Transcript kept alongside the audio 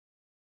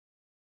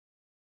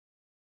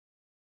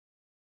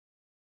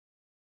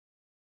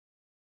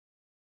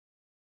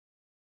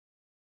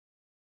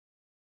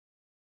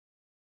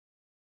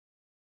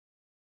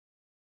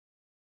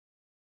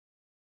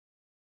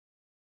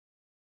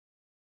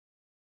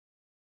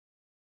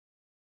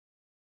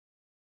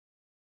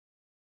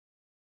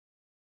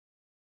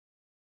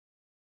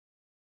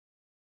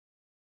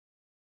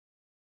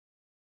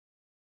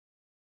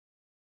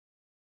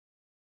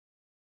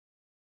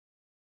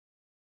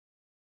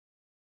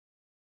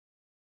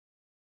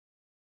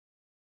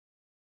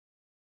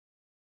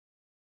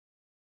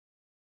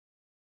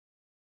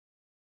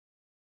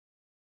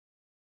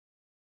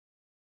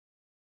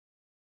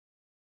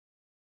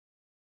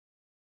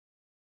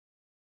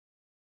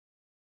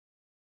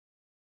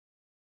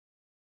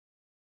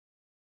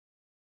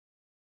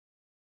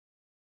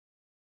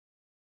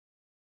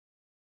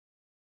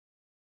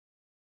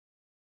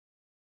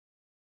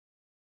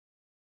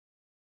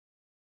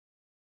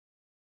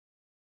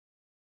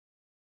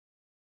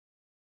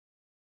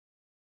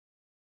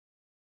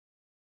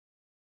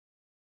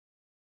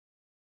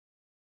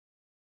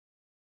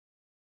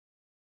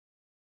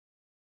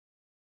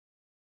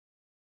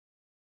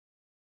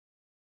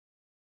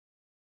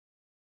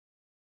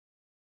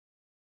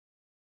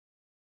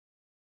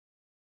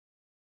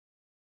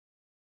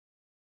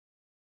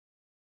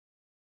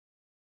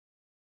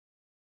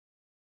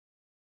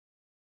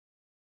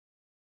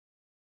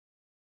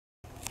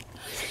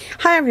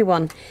Hi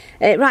everyone.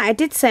 Right, I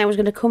did say I was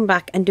going to come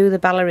back and do the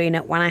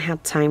ballerina when I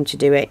had time to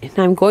do it.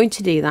 Now I'm going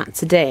to do that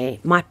today.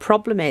 My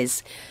problem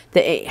is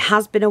that it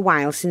has been a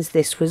while since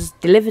this was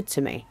delivered to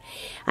me.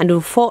 And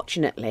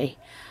unfortunately,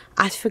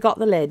 I forgot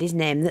the lady's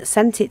name that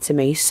sent it to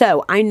me.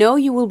 So I know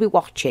you will be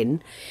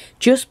watching.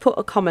 Just put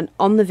a comment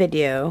on the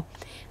video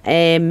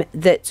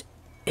that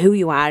who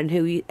you are and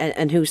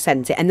who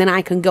sent it. And then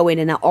I can go in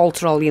and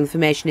alter all the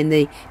information in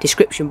the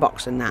description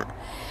box and that.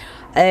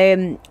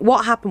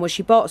 What happened was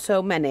she bought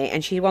so many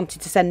and she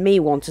wanted to send me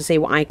one to see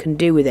what I can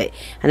do with it,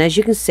 and as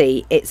you can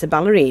see it's a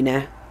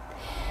ballerina.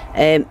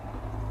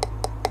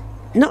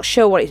 Not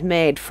sure what it's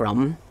made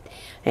from.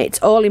 It's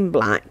all in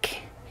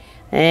black,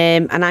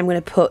 and I'm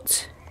going to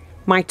put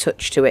my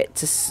touch to it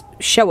to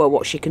show her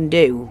what she can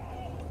do.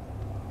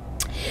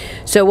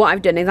 So what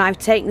I've done is I've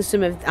taken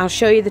some of, I'll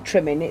show you the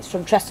trimming. It's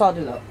from Tresor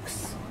de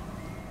Lux,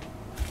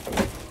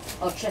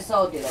 or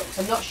Tresor de Lux,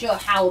 I'm not sure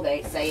how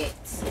they say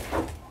it.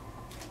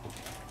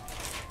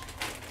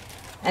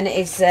 And it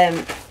is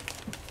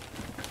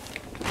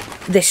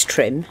this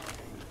trim,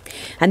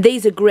 and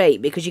these are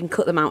great because you can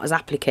cut them out as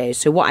appliques.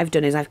 So what I've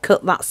done is I've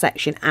cut that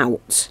section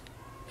out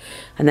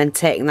and then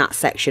taken that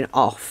section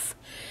off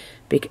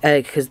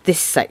because this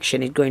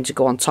section is going to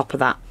go on top of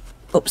that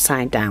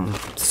upside down.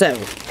 So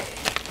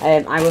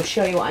I will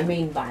show you what I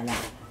mean by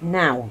that.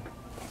 Now,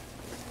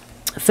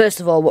 first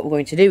of all, what we're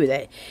going to do with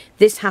it,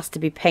 this has to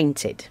be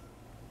painted.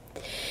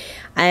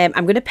 I'm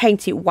going to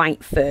paint it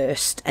white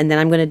first, and then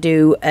I'm going to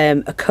do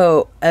a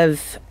coat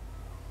of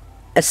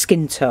a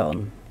skin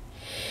tone.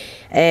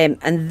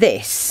 And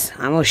this,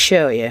 I will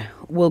show you,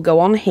 will go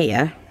on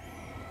here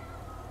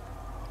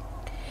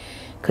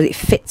because it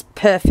fits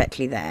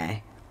perfectly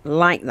there,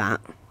 like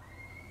that.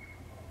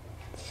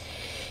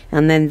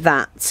 And then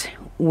that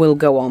will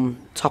go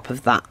on top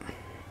of that.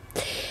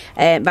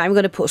 But I'm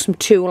going to put some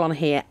tulle on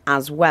here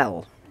as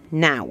well.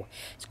 Now,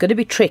 it's going to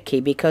be tricky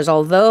because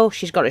although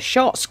she's got a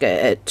short skirt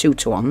at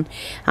 2-to-1,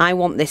 I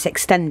want this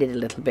extended a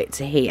little bit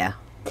to here.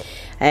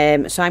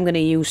 So I'm going to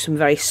use some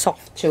very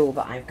soft tulle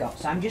that I've got.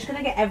 So I'm just going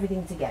to get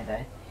everything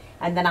together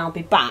and then I'll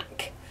be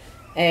back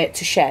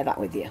to share that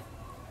with you.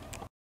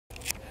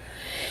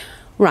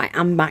 Right,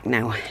 I'm back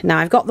now. Now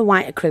I've got the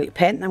white acrylic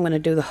paint and I'm going to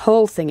do the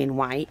whole thing in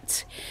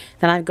white.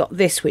 Then I've got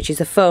this, which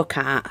is a faux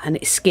art and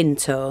it's skin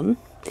tone.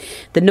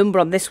 The number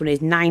on this one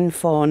is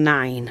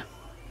 949.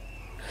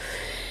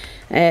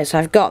 So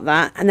I've got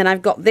that, and then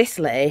I've got this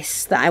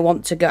lace that I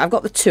want to go. I've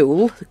got the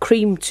tulle, the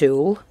cream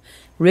tulle,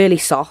 really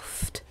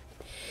soft,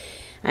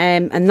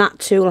 and that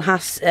tulle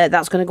has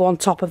that's going to go on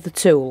top of the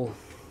tulle.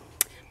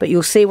 But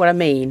you'll see what I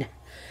mean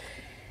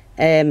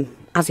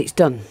as it's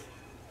done.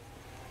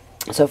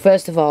 So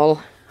first of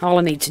all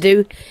I need to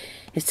do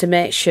is to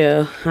make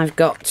sure I've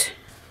got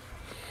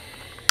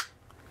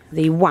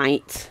the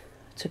white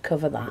to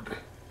cover that.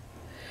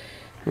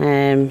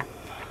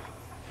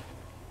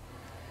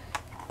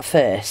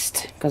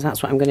 First, because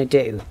that's what I'm going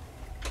to do.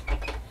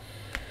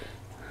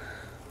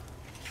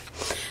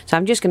 So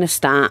I'm just going to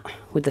start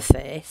with the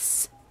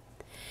face,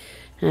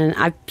 and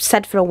I've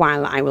said for a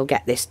while that I will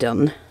get this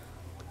done,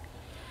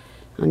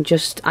 and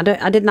I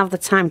didn't have the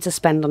time to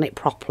spend on it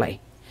properly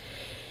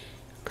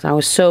because I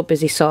was so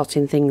busy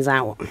sorting things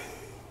out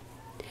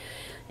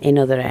in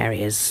other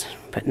areas,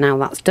 but now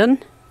that's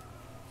done,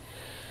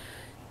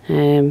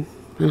 and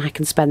I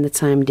can spend the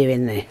time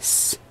doing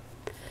this.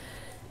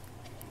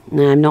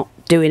 Now, I'm not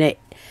doing it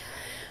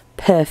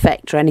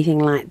perfect or anything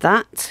like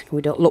that.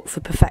 We don't look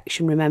for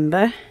perfection,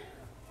 remember.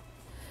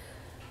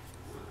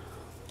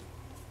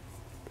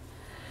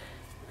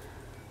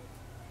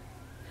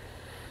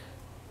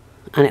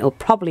 And it'll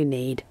probably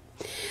need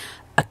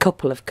a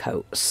couple of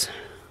coats.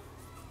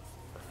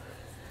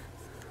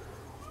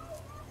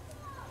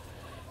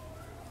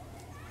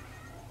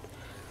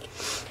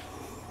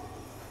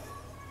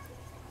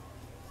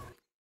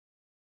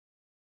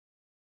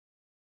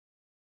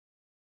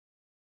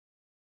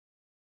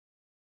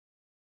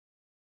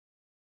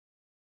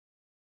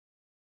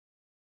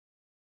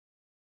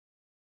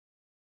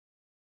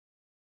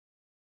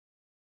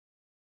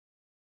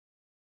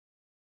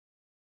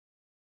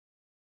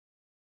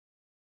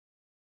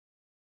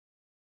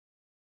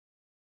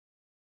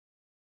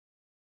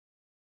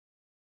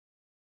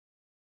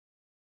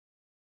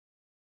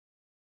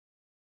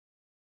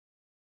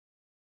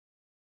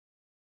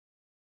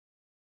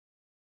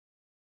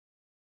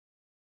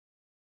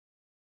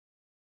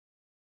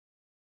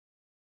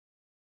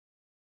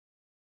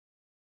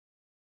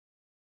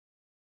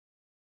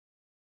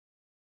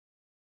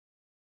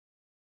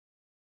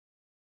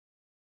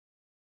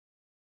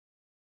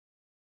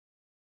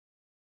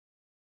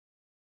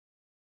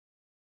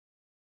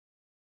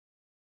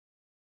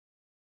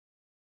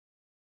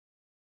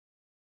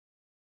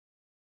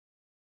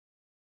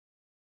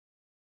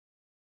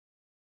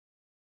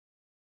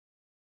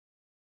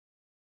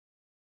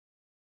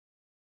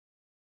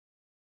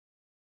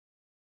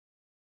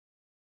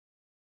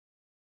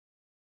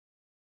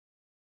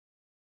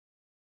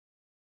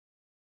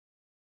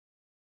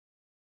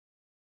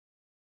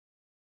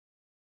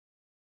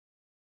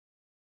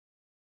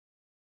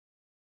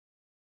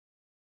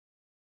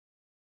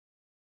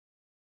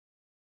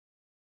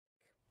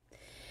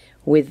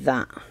 with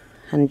that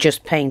and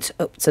just paint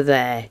up to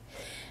there,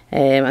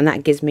 and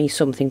that gives me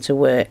something to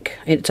work,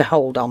 to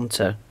hold on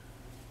to.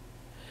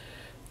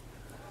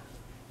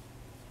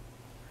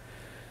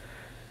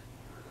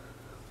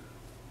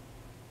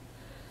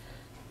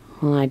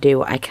 Well, I do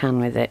what I can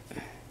with it.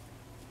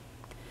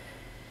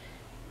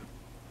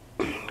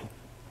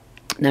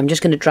 Now I'm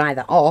just going to dry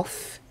that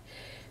off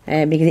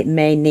because it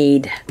may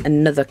need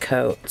another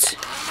coat.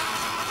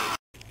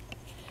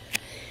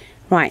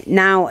 Right,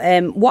 now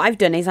what I've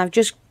done is I've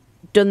just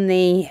done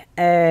the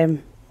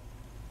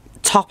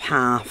top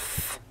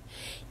half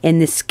in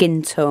the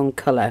skin tone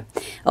colour,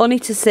 only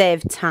to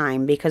save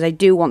time because I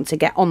do want to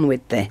get on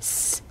with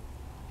this.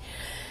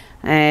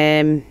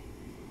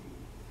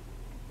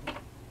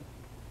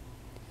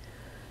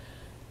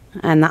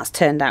 And that's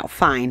turned out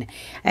fine,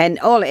 and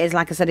all it is,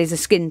 like I said, is a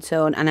skin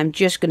tone, and I'm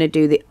just going to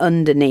do the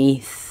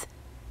underneath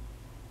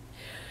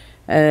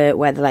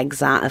where the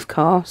legs are, of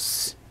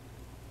course.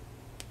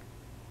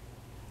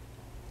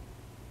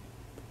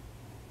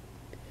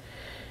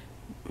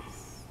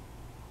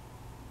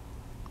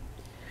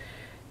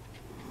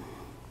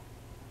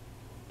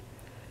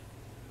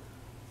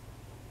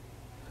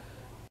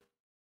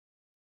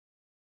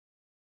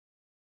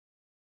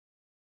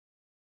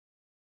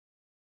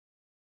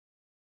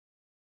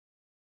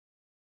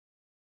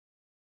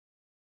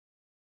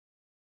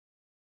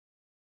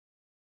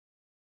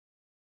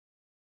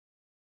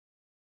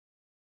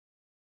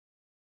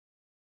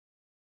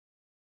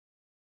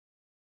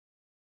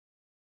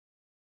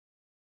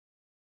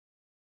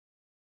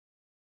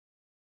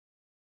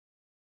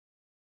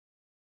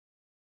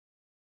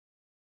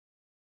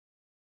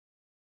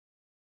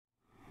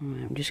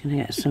 I'm just going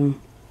to get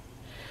some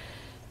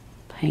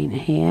paint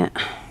here.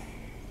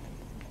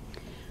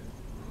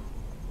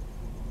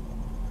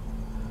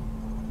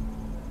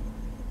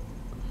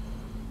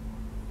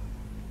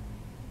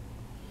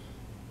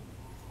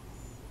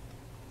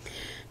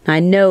 I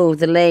know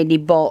the lady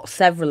bought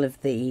several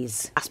of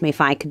these. Asked me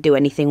if I could do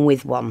anything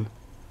with one.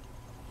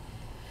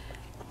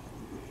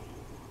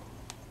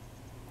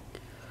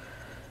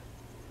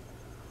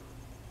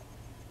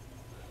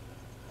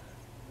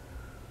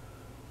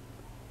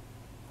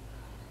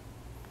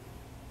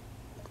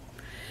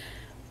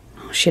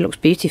 Oh, she looks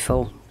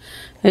beautiful.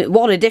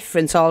 What a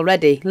difference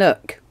already.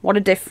 Look, what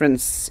a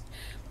difference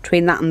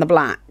between that and the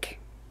black.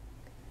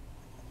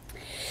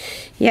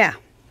 Yeah.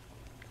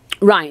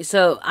 Right,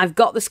 so I've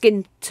got the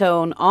skin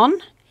tone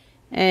on.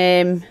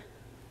 I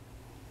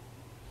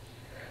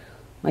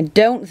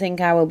don't think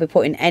I will be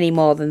putting any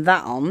more than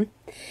that on.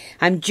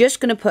 I'm just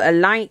going to put a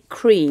light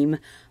cream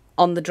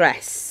on the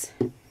dress,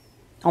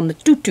 on the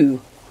tutu.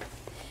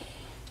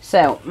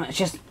 So let's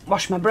just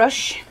wash my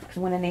brush, because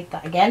I'm going to need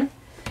that again.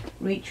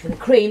 Reach for the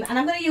cream, and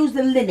I'm going to use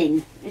the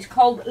linen. It's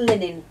called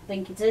linen, I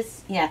think it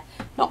is. Yeah,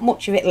 not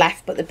much of it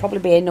left, but there'll probably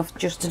be enough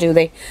just to do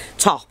the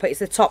top. It's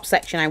the top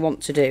section I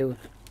want to do.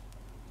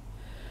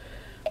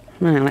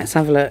 Now let's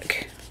have a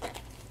look.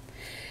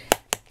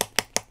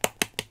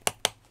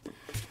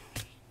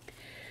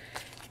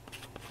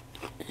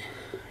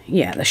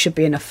 Yeah, there should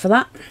be enough for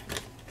that.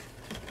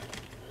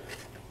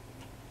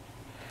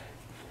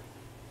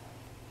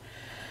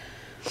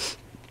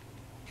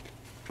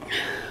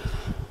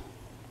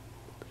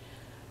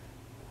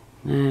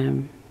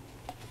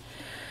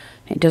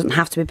 It doesn't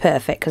have to be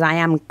perfect because I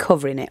am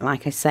covering it,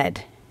 like I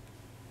said.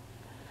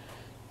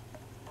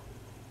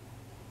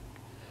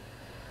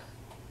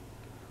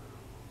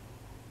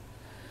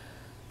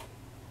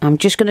 I'm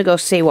just going to go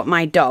see what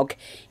my dog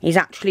is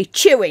actually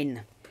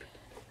chewing.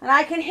 And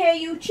I can hear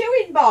you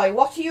chewing, boy.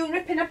 What are you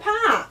ripping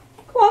apart?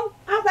 Come on,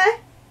 out there.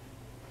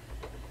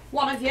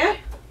 One of you.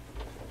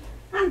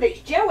 And it's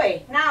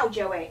Joey. Now,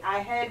 Joey,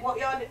 I heard what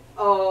you're doing.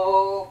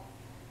 Oh,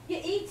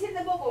 you're eating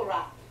the bubble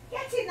wrap.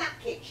 Get in that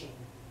kitchen.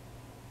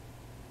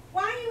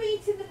 Why are you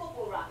eating the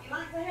bubble wrap? You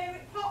like to hear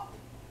it pop?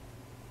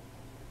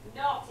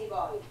 Naughty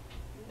boy.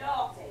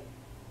 Naughty.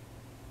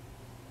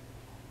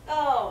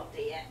 Oh,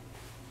 dear.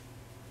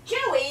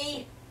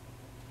 Joey!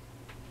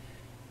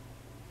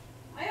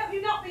 I hope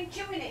you've not been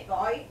chewing it,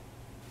 boy.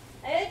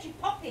 I heard you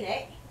popping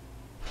it.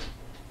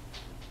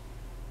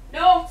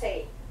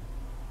 Naughty.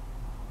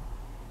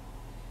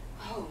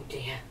 Oh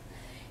dear.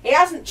 He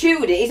hasn't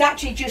chewed it, he's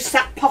actually just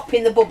sat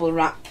popping the bubble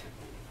wrap.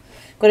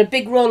 Got a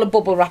big roll of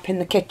bubble wrap in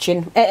the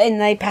kitchen, in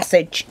the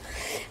passage,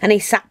 and he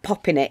sat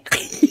popping it.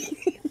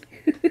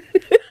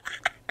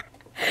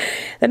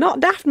 They're not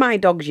daft, my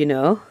dogs, you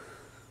know.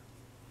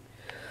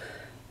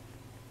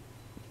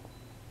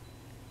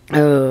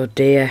 Oh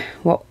dear,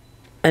 what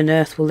on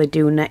earth will they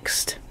do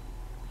next?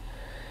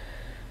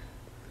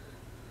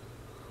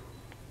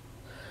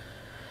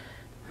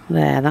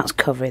 There, that's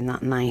covering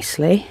that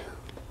nicely.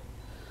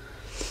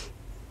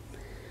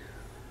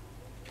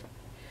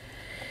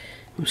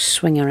 I'll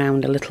swing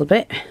around a little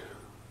bit.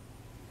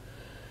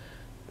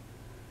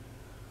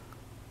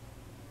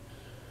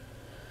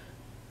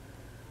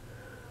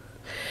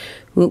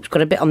 Oops,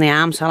 got a bit on the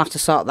arm, so I'll have to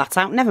sort that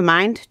out. Never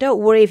mind,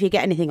 don't worry if you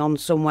get anything on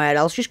somewhere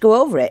else, just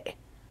go over it.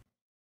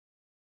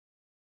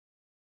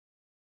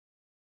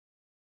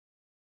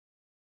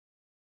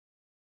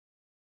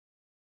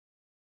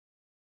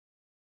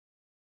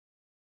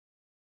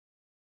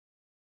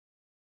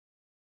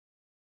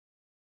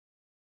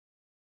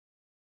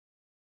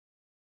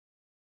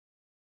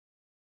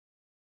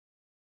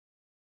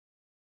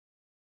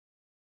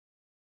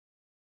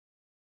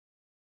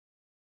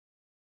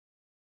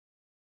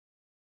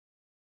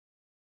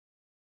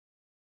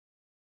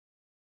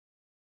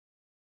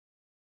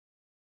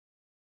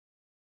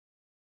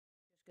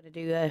 going to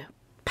do the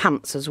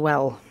pants as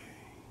well,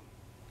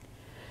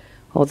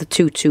 or the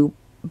tutu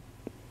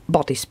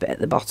bodice bit at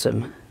the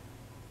bottom.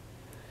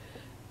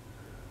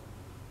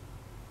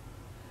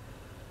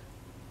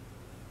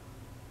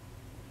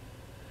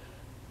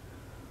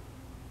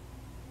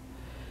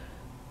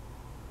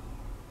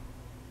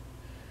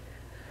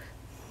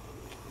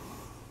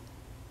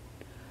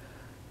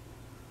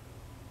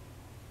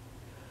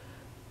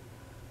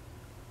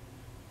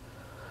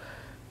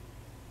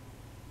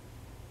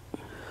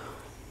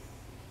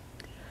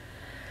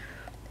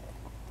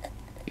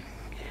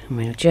 And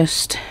we'll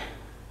just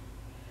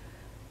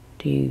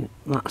do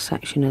that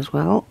section as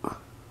well.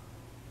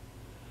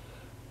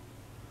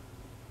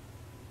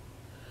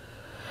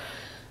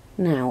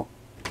 Now,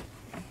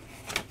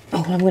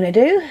 all I'm going to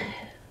do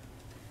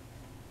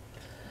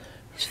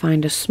is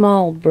find a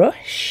small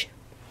brush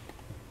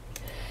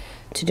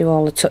to do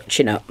all the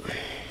touching up.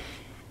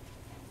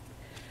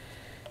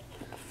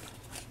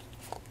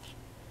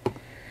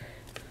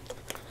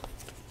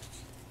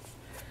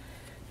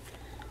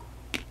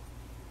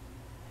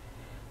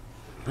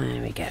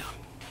 There we go.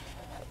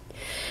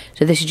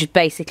 So this is just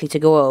basically to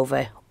go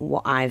over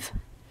what I've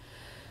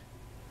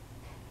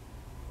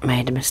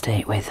made a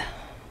mistake with.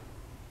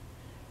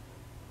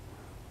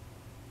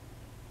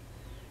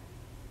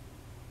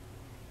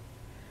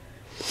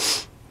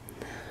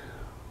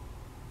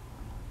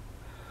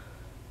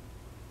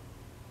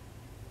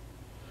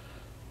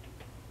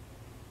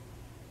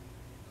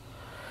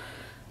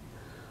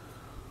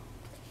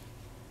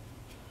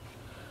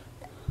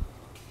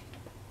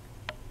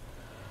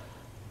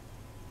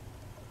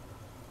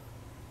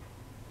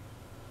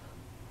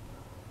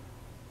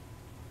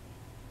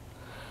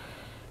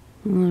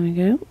 There we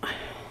go.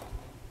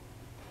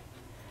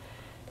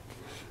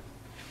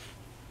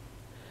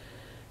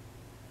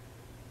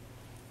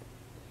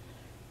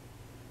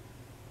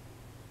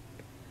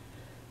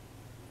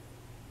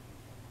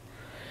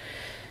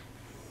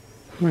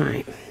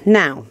 Right,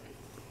 now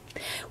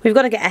we've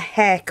got to get a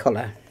hair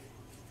colour.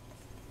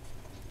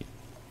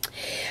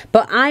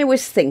 But I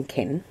was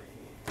thinking,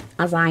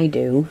 as I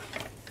do,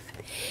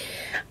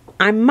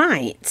 I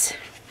might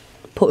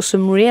put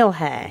some real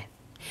hair.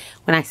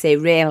 When I say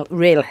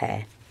real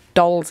hair,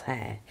 doll's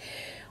hair,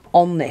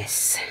 on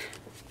this.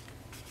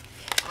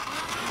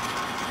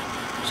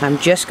 So I'm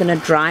just going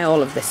to dry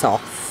all of this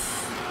off.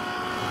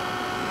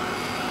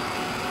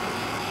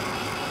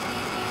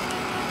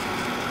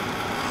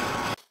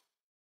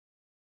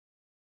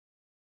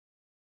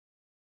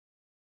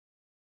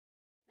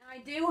 Now I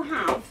do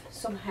have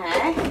some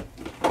hair.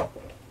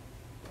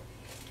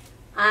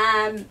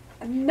 I'm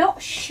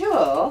not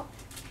sure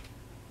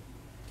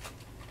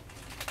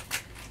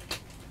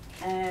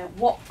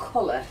what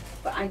colour,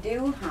 but I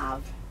do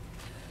have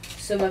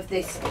some of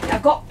this.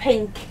 I've got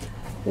pink,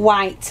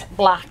 white,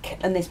 black,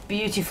 and this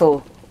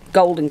beautiful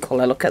golden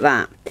colour. Look at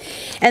that.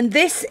 And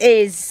this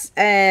is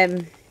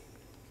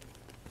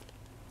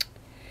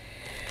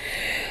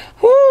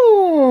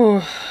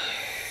ooh,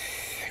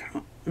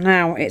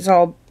 now it's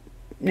all,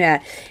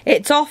 yeah,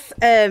 it's off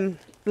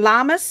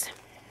llamas,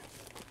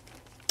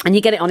 and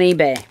you get it on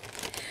eBay.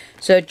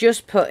 So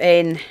just put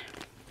in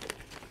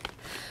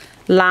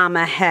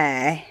llama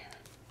hair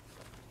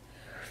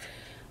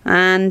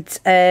and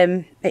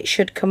it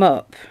should come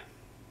up.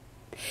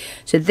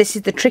 So this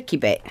is the tricky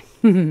bit,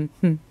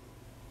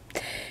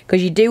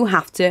 because you do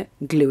have to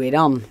glue it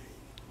on.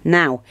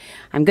 Now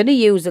I'm going to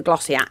use the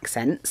glossy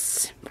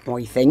accents. What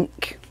do you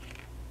think?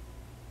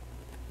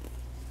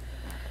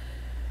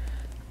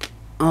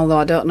 Although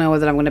I don't know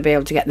whether I'm going to be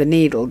able to get the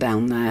needle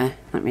down there.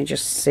 Let me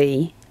just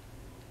see.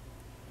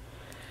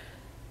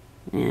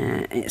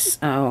 Yeah, it's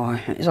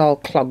all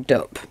clogged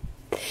up.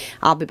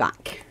 I'll be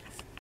back.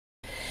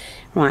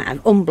 Right,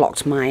 I've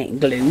unblocked my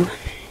glue.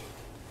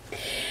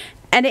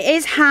 And it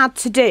is hard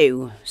to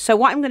do. So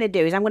what I'm going to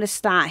do is I'm going to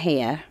start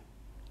here.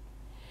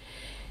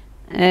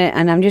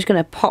 And I'm just going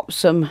to pop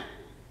some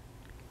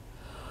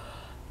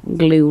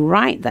glue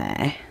right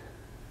there.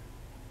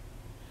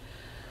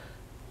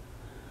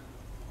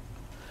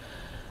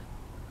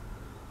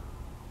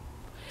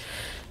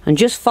 And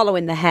just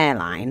following the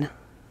hairline.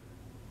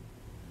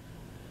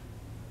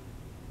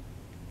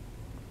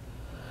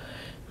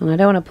 And I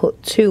don't want to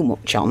put too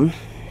much on.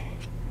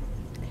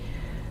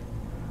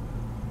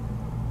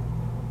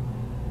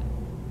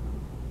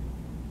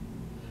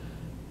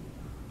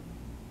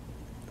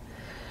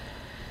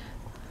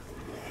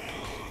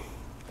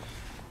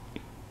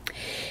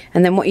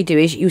 And then what you do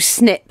is you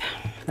snip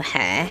the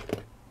hair,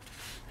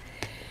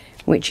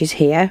 which is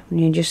here,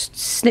 and you just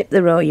snip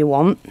the row you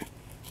want.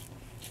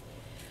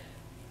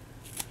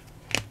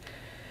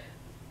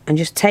 And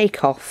just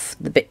take off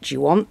the bits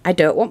you want. I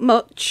don't want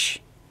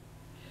much.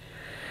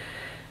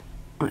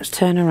 Let's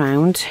turn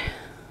around.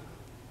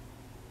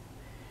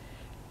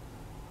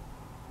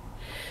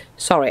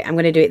 Sorry, I'm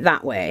going to do it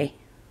that way.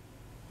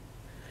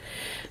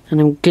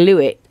 And I'll glue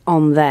it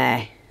on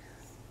there.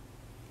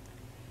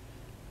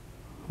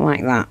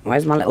 Like that.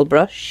 Where's my little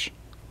brush?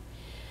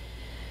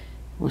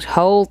 Let's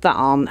hold that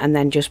on and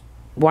then just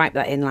wipe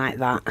that in like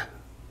that.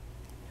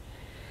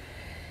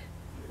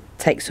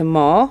 take some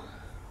more.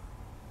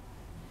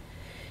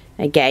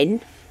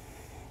 Again.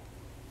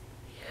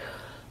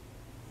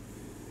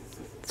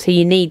 So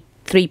you need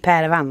 3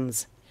 pair of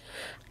hands.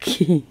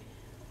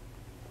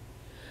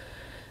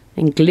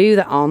 And glue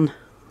that on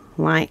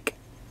like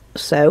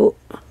so.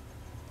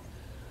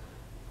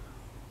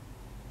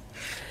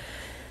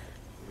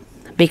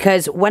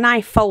 Because when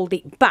I fold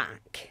it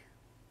back,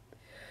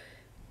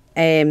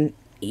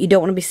 you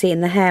don't want to be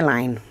seeing the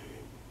hairline.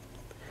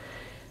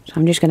 So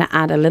I'm just going to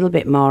add a little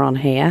bit more on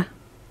here.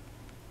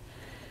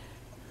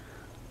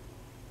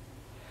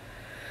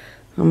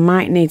 I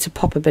might need to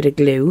pop a bit of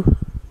glue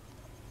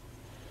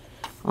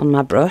on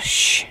my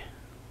brush.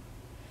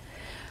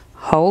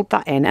 Hold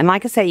that in, and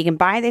like I say, you can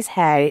buy this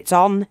hair. It's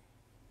on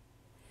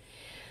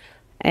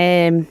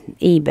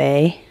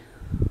eBay.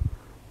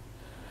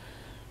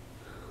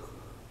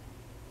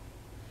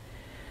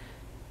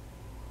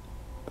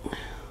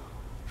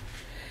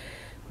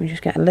 We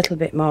just get a little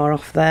bit more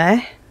off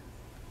there.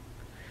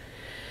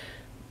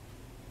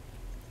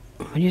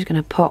 We're just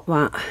going to pop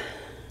that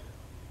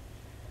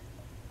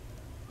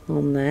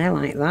on there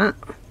like that.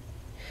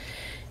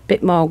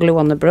 Bit more glue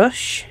on the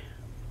brush.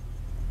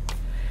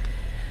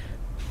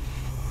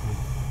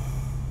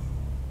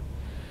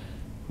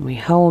 We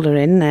hold her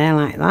in there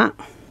like that.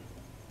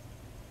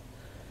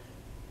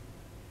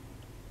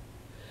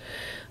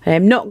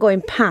 I'm not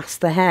going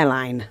past the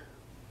hairline.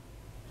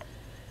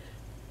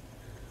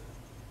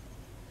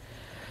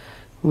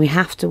 We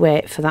have to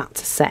wait for that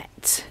to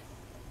set.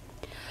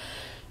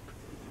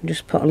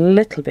 Just put a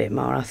little bit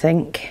more, I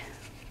think.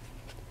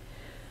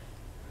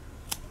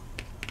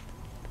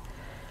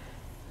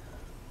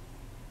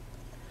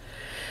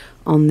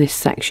 On this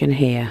section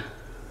here.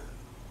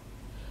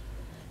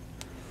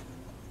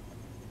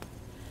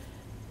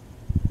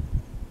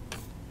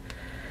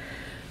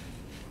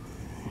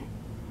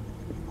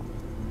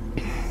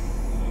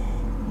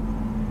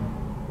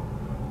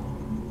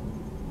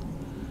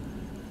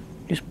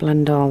 Just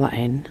blend all that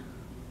in.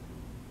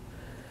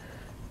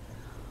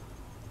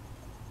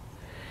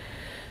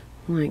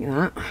 Like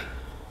that. I'm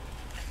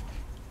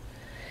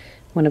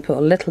going to put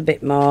a little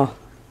bit more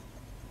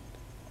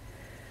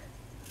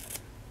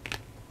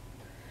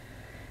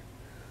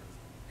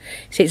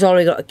see, it's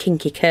already got a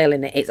kinky curl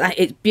in it.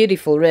 It's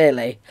beautiful,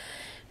 really,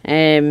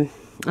 and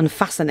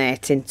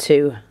fascinating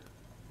to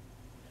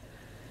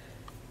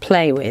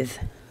play with.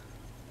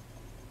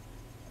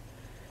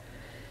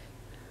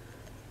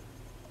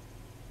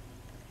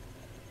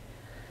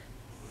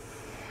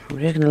 I'm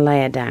just going to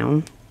lay her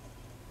down.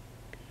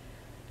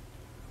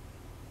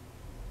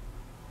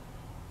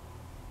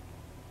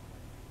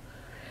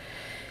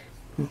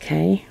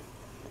 Okay,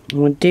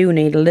 and we do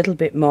need a little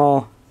bit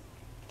more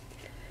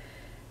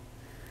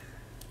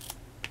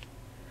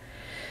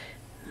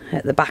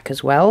at the back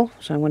as well,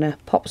 so I'm going to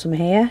pop some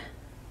here.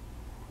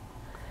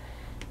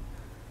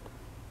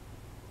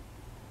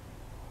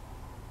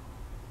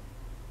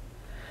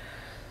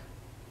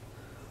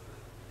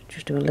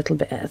 Just do a little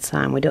bit at a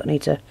time, we don't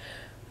need to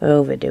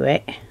overdo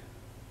it.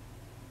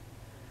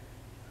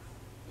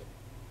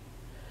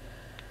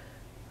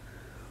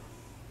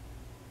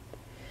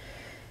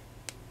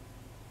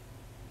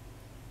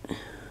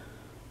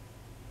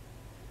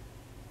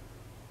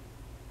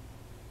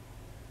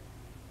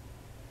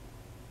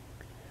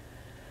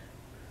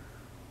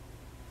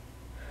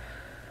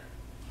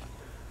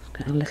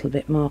 Got a little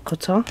bit more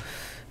cut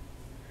off.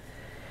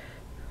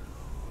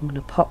 I'm going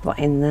to pop that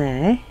in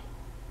there.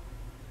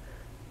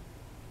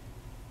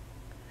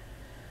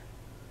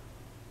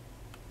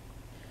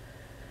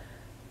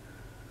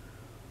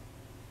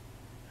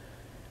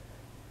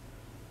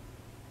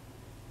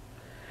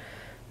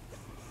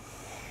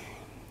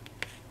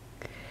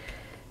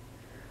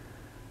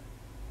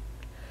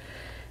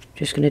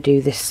 Just going to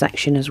do this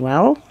section as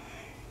well.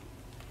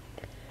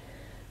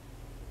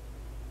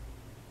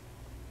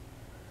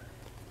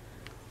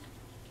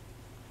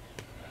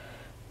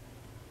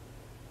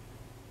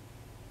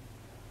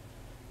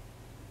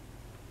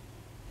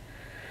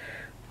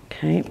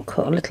 Okay, we'll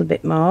cut a little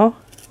bit more.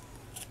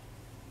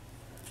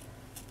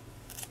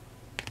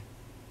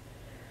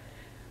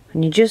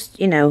 And you just,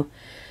 you know,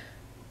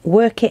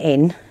 work it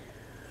in.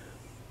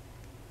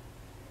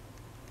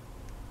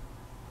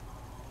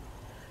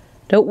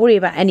 Don't worry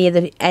about any of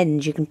the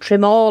ends, you can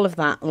trim all of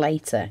that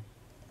later.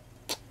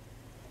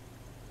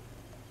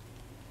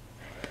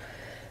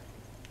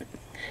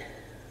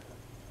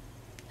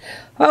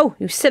 Oh,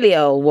 you silly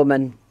old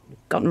woman.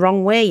 Gone the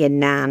wrong way, you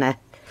nana.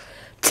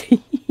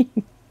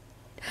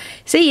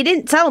 See, you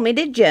didn't tell me,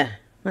 did you?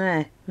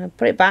 There, I'll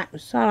put it back.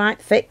 It's alright,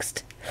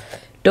 fixed.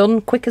 Done,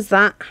 quick as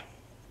that.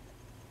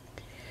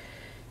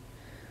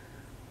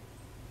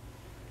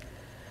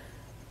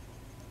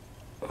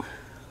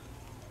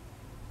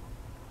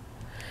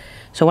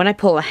 So when I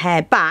pull the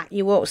hair back,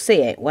 you won't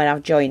see it where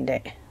I've joined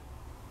it.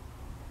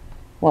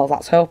 Well,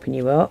 that's hoping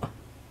you won't.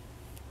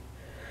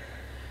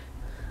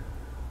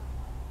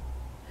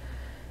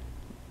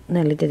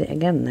 Nearly did it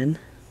again then.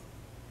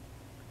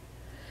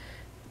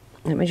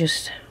 Let me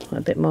just put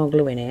a bit more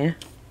glue in here.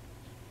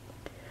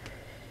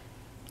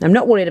 I'm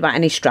not worried about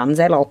any strands,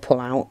 they'll all pull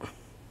out.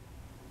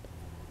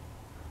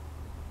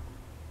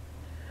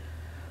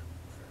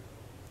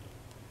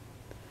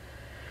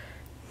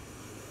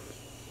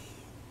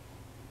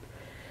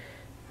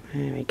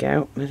 There we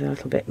go, there's a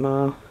little bit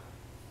more.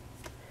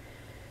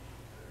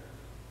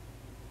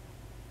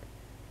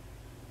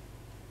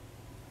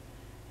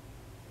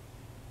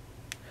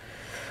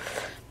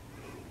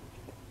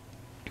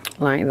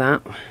 Like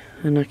that,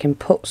 and I can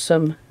put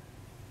some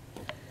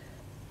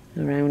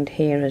around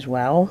here as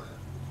well.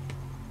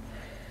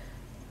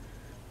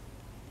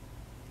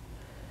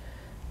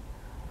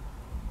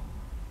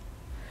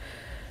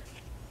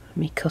 Let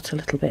me cut a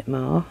little bit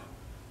more.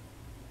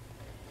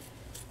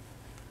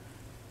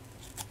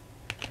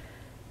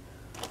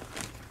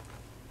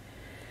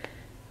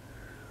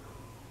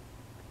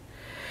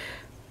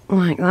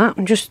 Like that,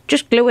 and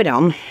just glue it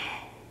on.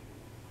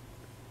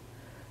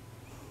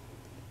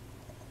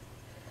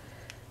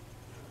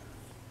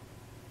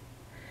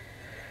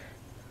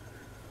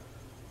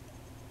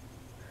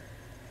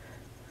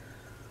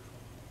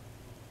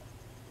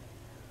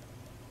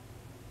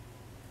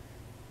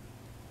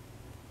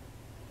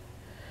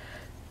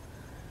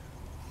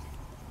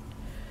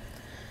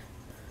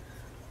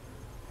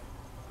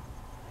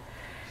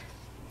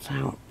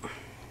 So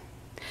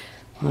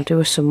I'll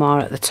do some more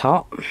at the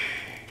top.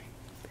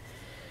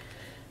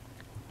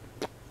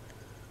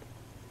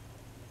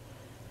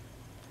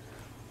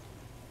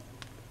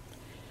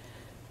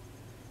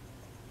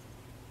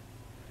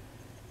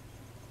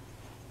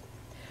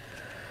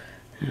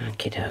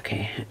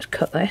 Okay, let's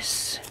cut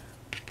this.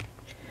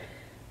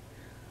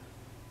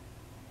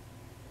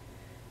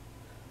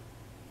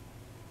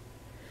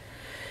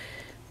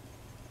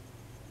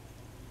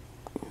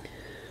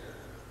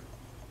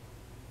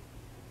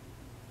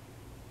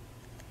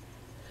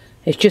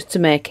 It's just to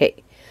make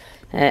it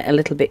a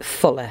little bit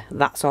fuller,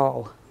 that's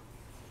all.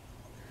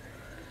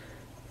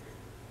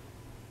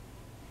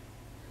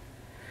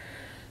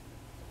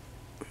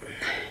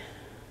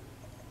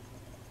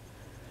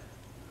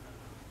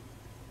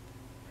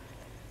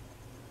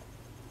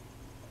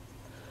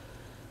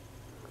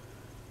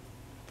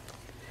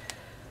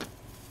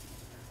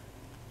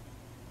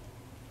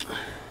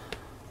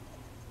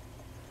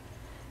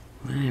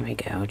 There we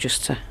go,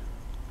 just to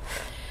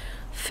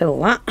fill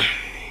that,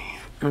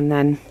 and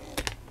then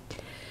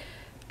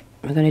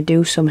I'm going to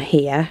do some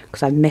here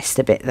because I've missed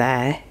a bit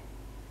there.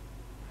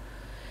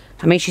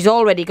 I mean, she's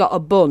already got a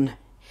bun,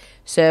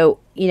 so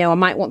you know I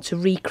might want to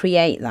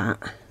recreate that.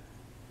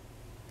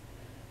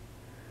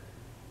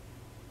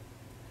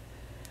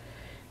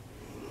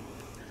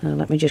 So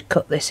let me just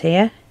cut this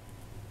here.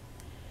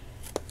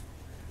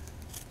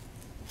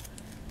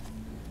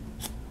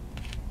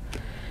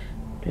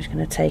 Just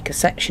going to take a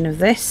section of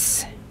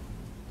this.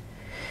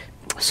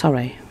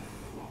 Sorry,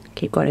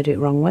 keep going to do it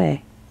wrong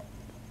way.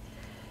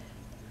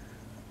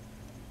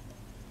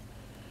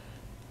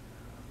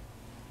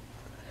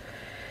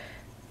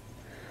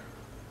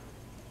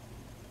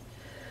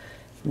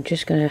 I'm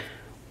just going to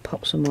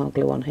pop some more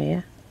glue on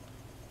here.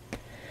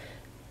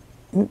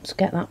 Oops,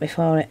 get that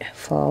before it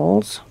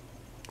falls.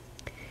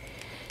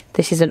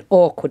 This is an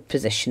awkward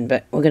position,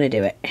 but we're going to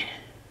do it.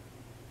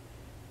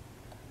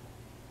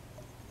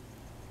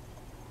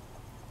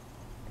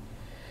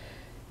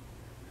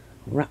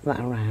 Wrap that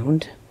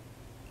around.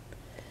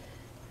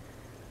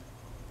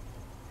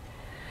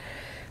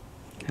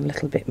 A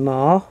little bit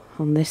more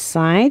on this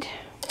side.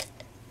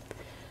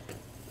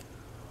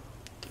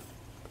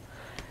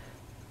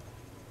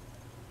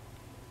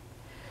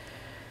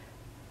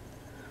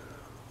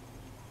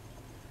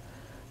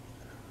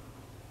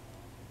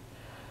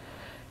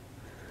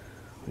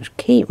 Just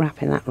keep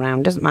wrapping that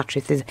round. Doesn't matter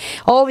if there's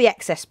all the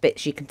excess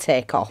bits you can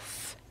take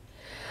off.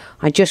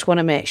 I just want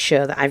to make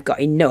sure that I've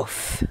got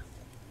enough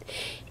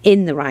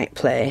in the right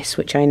place,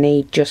 which I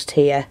need just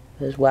here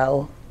as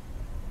well.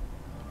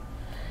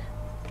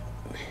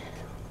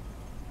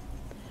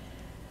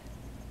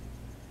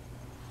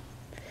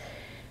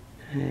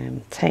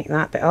 Take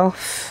that bit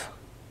off.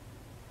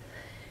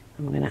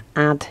 I'm going to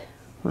add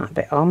that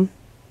bit on.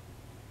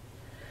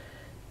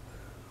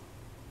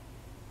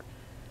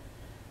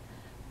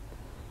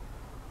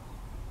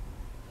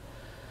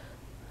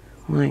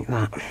 Like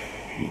that.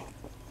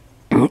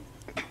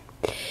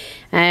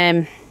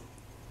 And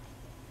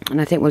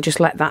I think we'll just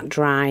let that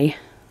dry.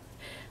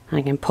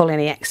 I can pull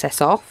any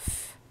excess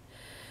off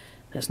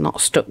that's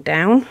not stuck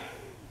down.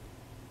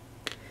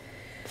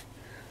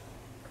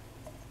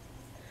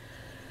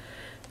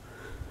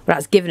 But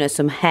that's given us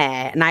some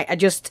hair, and I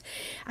just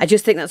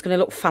think that's going to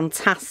look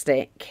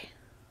fantastic.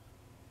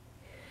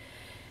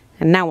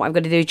 And now what I'm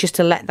going to do is just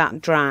to let that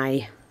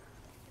dry.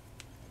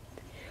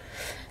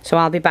 So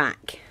I'll be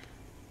back.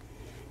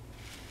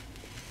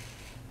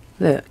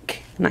 Look,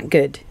 isn't that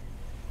good?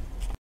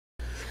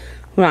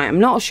 Right, I'm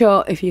not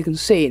sure if you can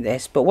see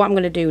this, but what I'm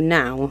going to do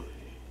now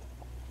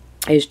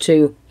is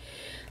to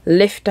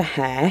lift her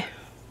hair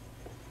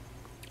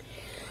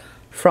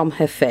from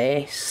her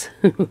face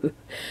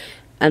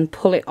and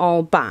pull it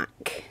all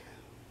back.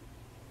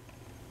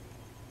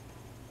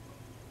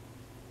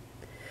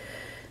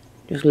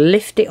 Just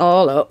lift it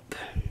all up.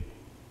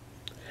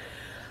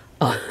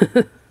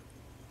 Oh,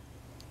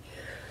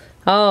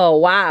 oh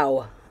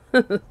wow.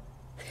 I'm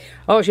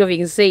not sure if you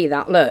can see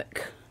that,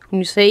 look. Can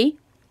you see?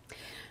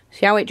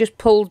 See how it just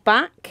pulls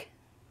back?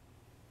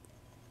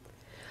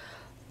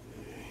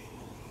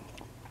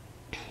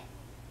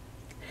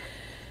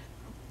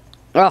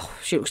 Oh,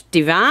 she looks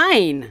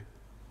divine.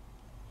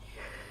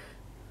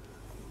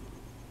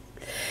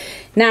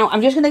 Now,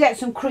 I'm just going to get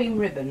some cream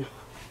ribbon.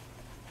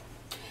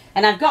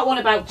 And I've got one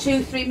about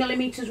 2-3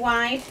 millimetres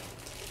wide.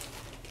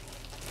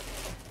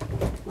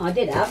 Well, I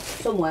did have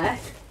somewhere.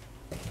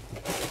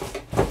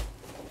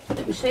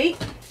 Let me see.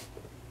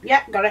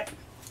 Yep, got it.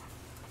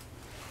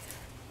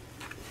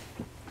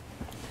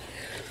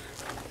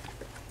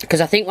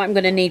 Because I think what I'm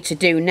going to need to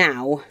do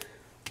now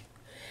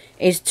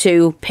is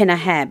to pin her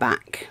hair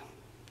back.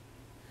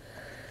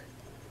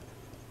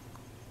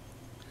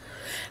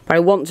 But I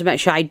want to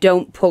make sure I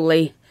don't pull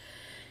the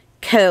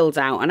curls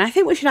out. And I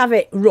think we should have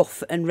it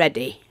rough and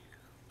ready.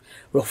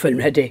 Rough and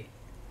ready.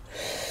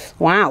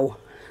 Wow.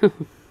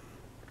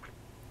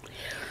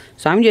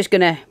 So I'm just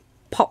going to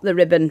pop the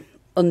ribbon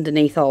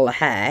underneath all the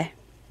hair.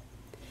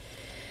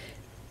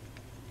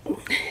 And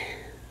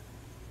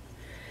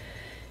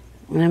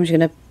I'm just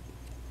going to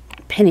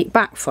pin it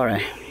back for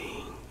her.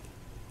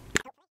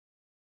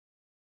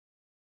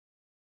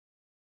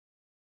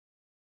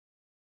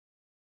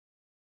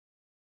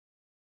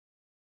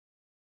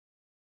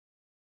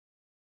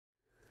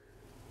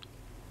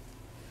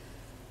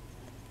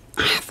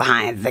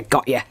 Fine, they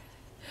got you.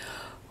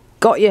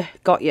 Got you,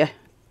 got you,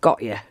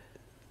 got you.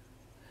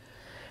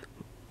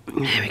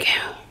 There we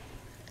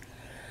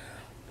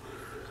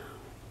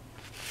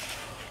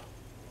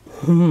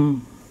go.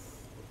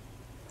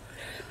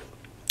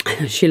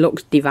 She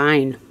looks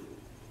divine.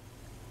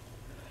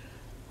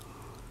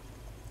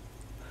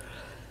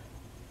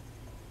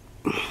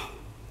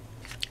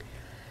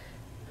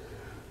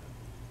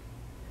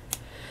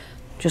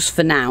 Just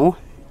for now,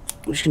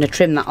 I'm just going to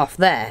trim that off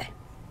there.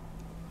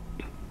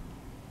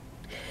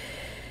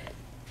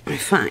 In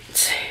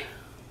fact,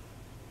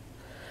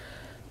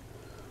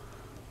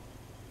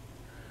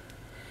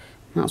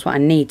 that's what I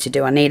need to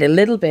do. I need a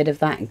little bit of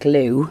that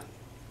glue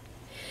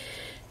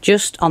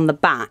just on the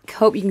back.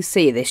 Hope you can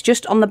see this.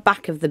 Just on the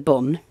back of the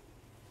bun.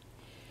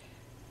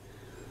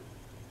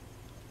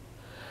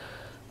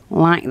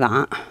 Like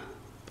that.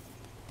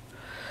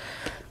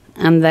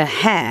 And the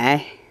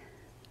hair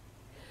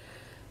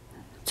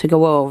to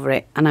go over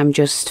it. And I'm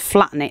just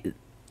flattening it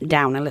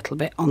down a little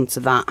bit onto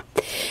that.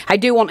 I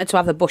do want her to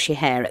have the bushy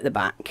hair at the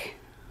back.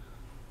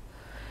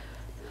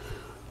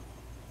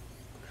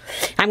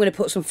 I'm going to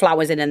put some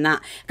flowers in and that.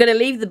 I'm going to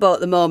leave the bow at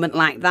the moment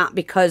like that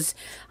because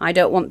I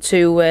don't want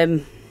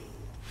to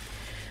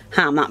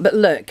harm that. But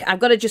look, I've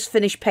got to just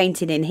finish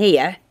painting in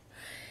here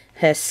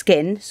her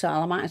skin, so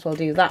I might as well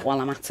do that while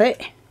I'm at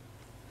it.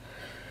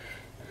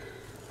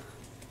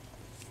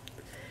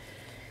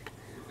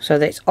 So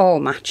that it's all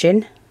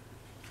matching.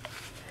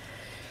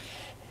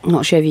 I'm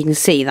not sure if you can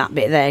see that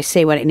bit there,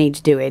 see what it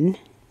needs doing.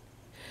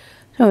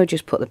 So I'll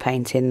just put the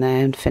paint in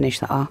there and finish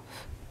that off.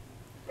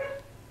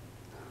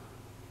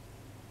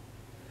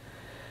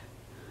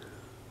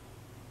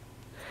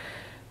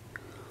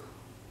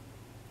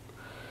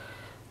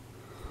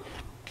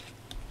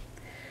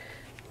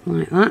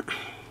 Like that.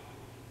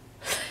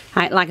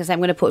 Right, like I said, I'm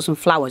going to put some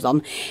flowers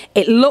on.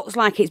 It looks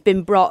like it's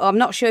been brought, I'm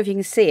not sure if you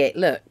can see it,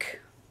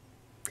 look.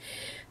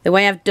 The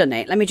way I've done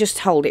it, let me just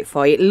hold it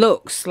for you. It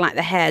looks like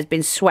the hair's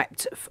been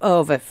swept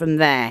over from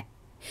there.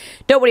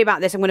 Don't worry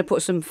about this, I'm going to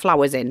put some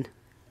flowers in.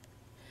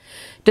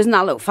 Doesn't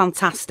that look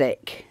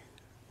fantastic?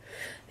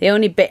 The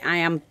only bit I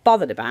am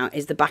bothered about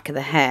is the back of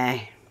the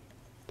hair.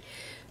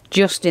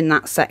 Just in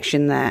that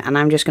section there, and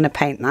I'm just going to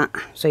paint that,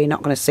 so you're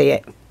not going to see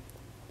it.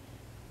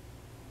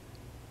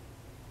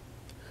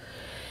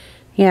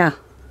 Yeah.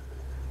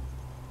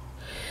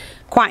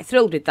 Quite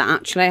thrilled with that,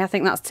 actually. I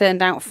think that's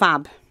turned out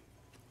fab.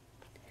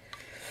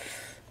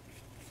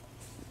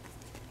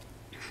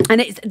 And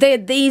it's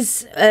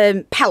these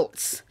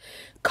pelts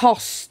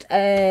cost,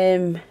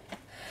 I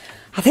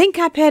think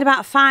I paid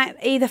about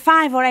either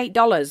 $5 or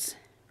 $8.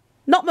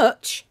 Not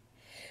much,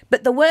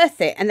 but they're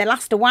worth it, and they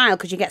last a while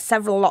because you get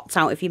several lots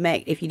out if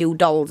you do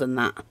dolls and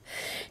that.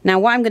 Now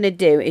what I'm going to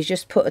do is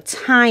just put a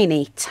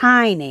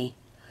tiny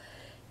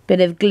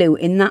bit of glue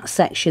in that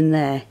section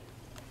there,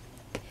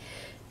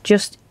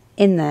 just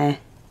in there,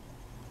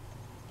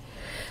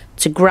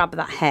 to grab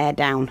that hair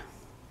down.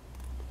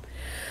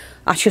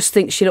 I just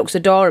think she looks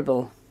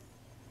adorable.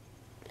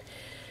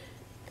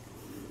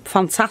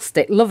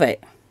 Fantastic, love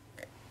it.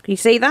 Can you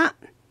see that?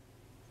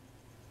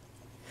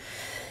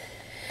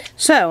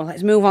 So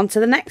let's move on to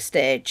the next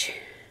stage.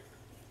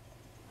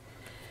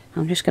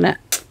 I'm just going to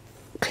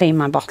clean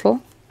my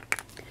bottle.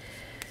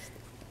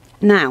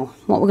 Now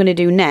what we're going to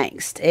do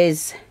next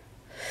is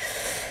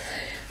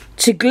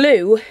to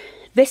glue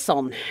this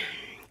on,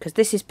 because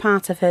this is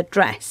part of her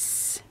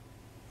dress.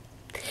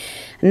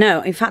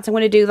 No, in fact I'm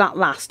going to do that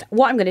last.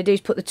 What I'm going to do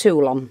is put the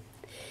tulle on.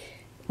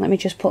 Let me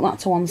just put that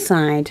to one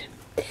side.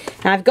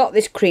 Now I've got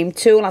this cream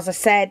tulle, as I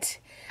said.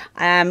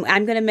 I'm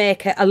going to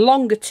make a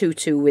longer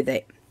tutu with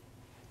it.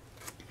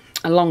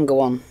 A longer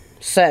one.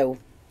 So,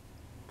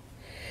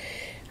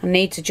 I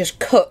need to just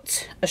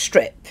cut a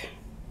strip.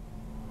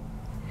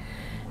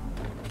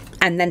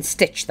 And then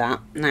stitch that.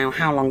 Now,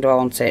 how long do I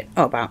want it?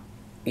 Oh, about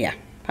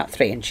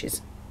 3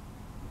 inches.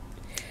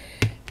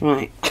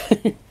 Right.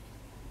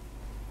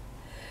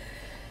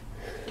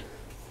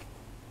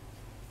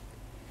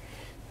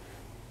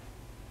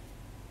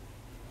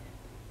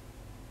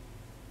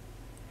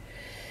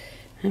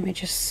 Let me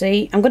just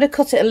see. I'm going to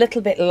cut it a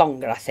little bit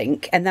longer, I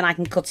think, and then I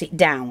can cut it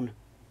down.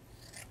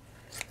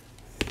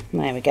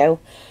 There we go.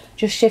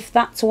 Just shift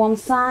that to one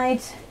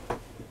side.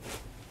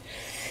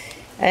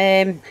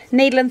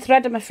 Needle and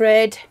thread, I'm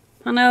afraid.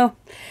 I know.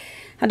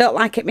 I don't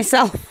like it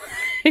myself.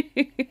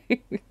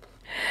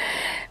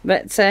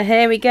 But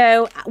here we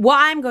go. What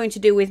I'm going to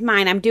do with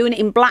mine, I'm doing it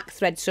in black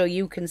thread so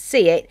you can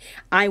see it.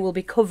 I will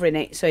be covering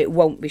it so it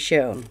won't be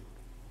shown.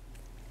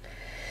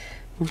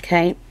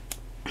 Okay.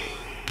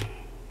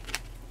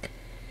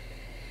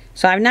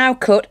 So I've now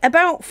cut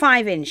about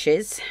 5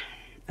 inches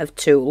of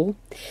tulle.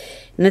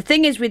 And the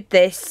thing is with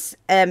this,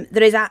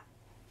 there is a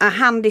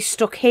handy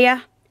stuck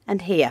here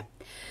and here.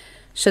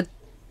 So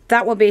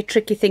that will be a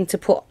tricky thing to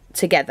put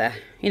together.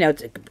 You know,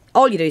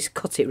 all you do is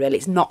cut it really.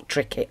 It's not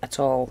tricky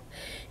at all.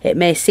 It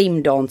may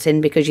seem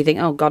daunting because you think,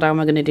 oh God, how am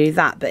I going to do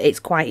that? But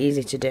it's quite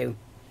easy to do.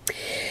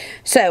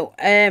 So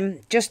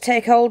just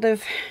take hold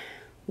of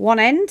one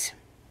end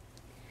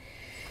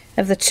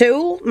of the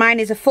tulle.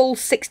 Mine is a full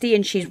 60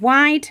 inches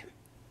wide.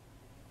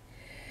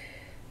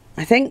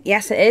 I think,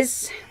 yes it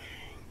is,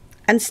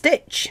 and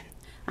stitch,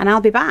 and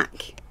I'll be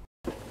back.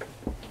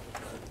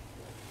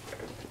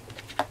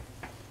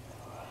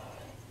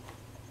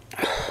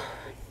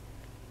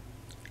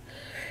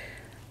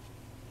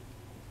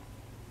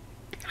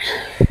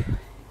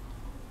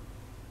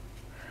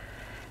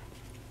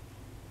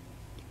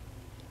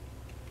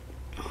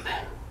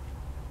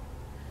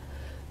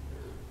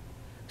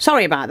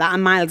 Sorry about that,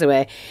 I'm miles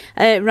away.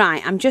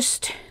 Right,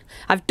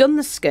 I've done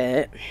the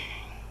skirt.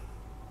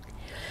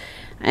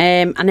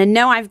 And I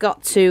know I've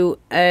got to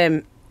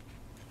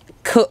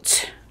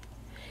cut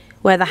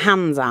where the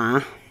hands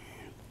are,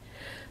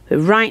 but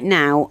right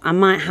now I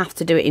might have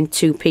to do it in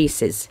 2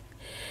 pieces.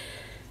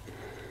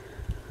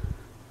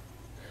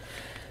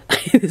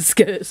 The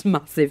skirt's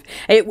massive.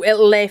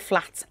 It'll lay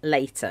flat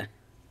later,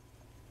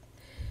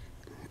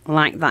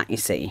 like that, you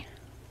see.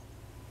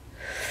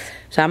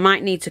 So I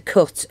might need to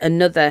cut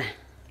another.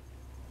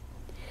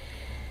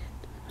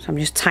 So I'm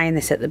just tying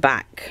this at the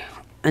back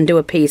and do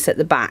a piece at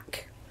the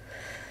back.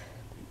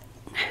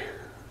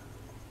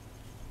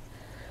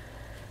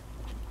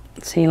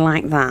 See,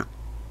 like that.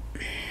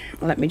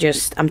 Let me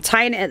just, I'm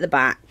tying it at the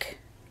back,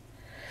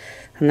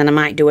 and then I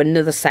might do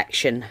another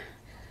section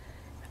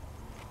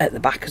at the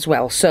back as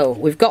well. So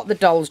we've got the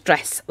doll's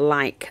dress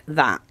like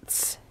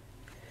that.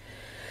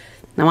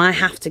 Now I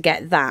have to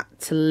get that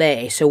to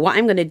lay. So what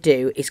I'm going to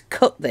do is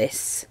cut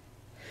this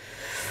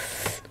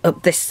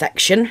up this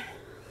section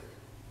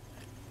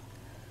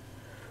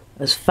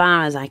as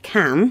far as I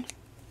can,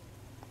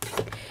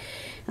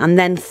 and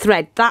then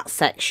thread that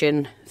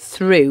section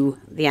through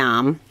the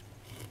arm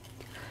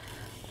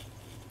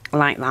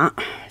like that.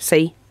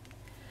 See?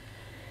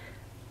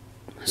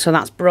 So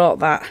that's brought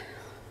that.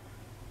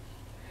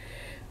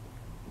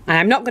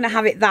 I'm not going to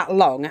have it that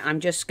long. I'm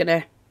just going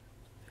to,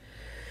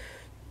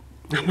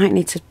 I might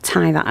need to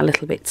tie that a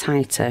little bit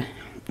tighter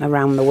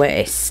around the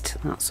waist,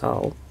 that's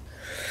all.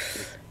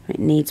 It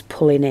needs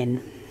pulling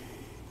in,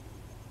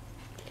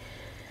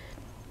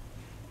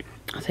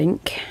 I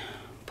think.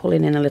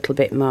 Pulling in a little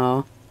bit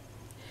more,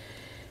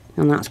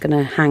 and that's going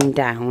to hang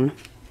down.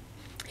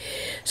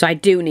 So I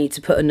do need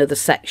to put another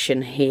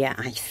section here,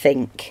 I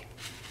think.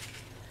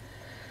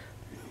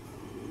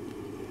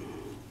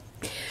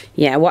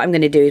 Yeah, what I'm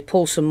going to do is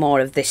pull some more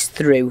of this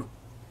through.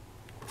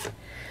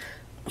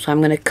 So I'm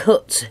going to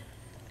cut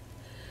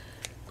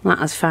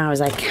that as far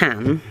as I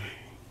can.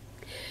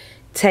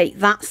 Take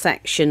that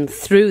section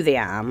through the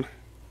arm,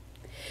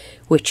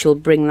 which will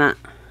bring that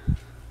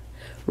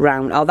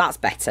round. Oh, that's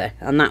better,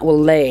 and that will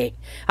lay.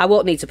 I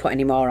won't need to put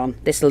any more on.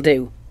 This will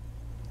do.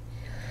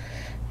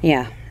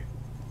 Yeah,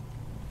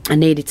 I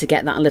needed to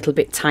get that a little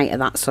bit tighter,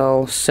 that's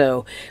all.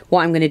 So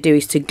what I'm going to do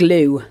is to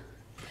glue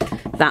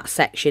that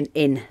section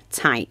in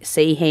tight.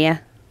 See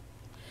here?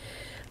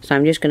 So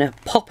I'm just going to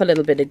pop a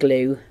little bit of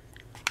glue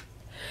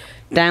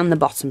down the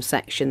bottom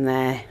section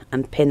there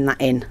and pin that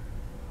in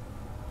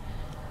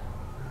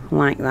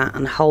like that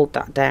and hold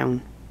that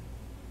down.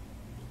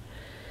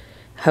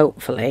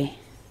 Hopefully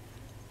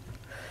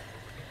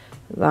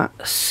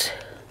that's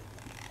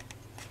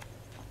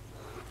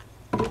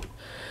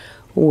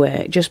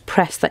work. Just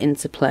press that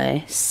into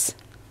place.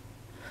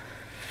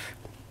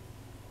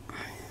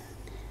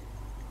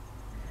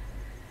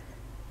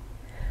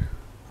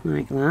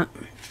 Like that.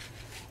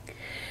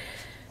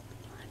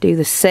 Do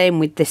the same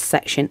with this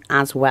section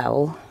as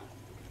well.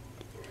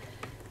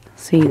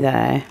 See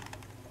there?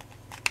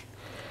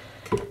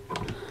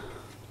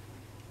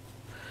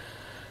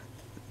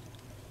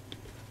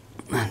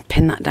 And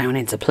pin that down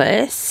into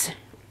place.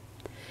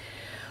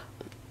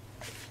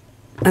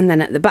 And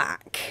then at the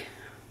back,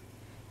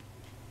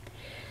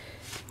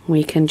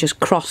 we can just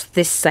cross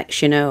this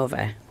section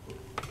over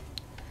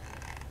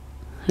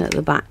at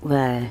the back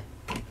there.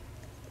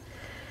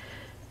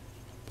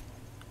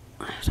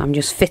 So I'm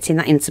just fitting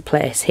that into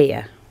place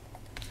here.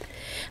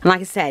 And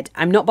like I said,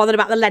 I'm not bothered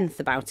about the length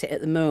about it at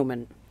the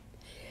moment.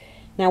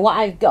 Now what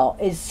I've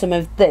got is some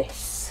of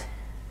this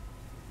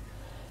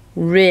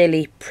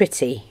really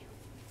pretty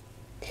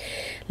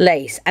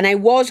lace. And I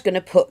was going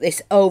to put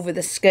this over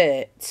the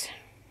skirt.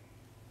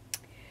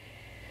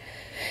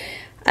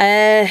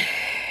 I'm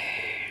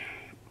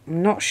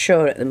not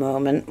sure at the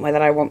moment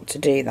whether I want to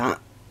do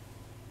that.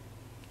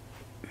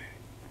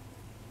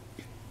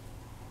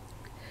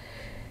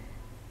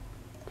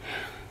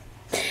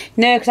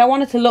 No, because I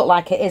want it to look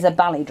like it is a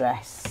ballet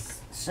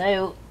dress.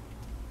 So,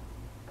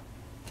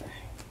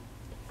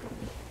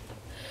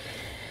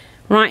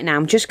 right now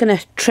I'm just going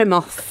to trim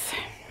off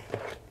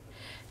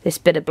this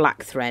bit of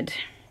black thread.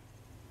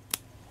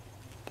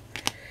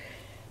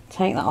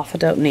 Take that off, I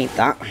don't need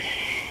that.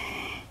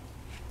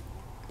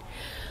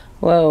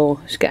 Whoa,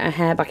 just get her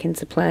hair back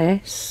into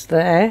place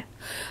there.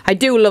 I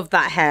do love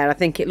that hair, I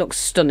think it looks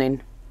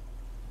stunning.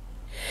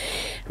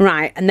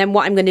 Right, and then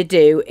what I'm going to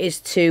do is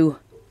to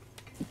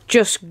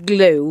just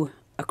glue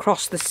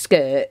across the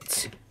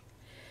skirt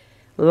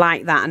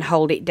like that and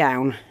hold it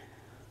down.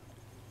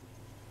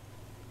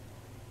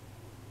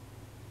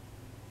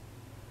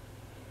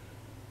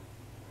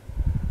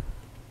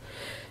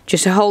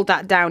 Just to hold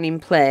that down in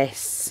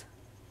place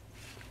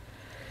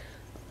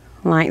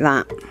like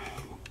that.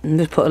 And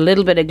just put a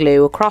little bit of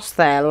glue across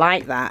there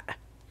like that.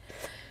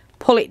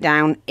 Pull it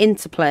down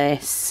into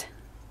place.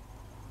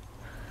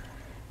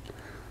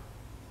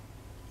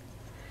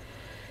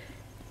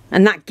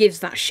 And that gives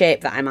that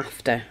shape that I'm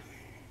after.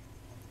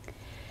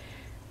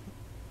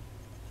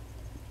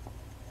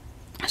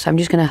 So I'm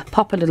just going to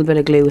pop a little bit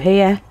of glue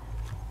here.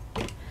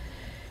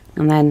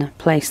 And then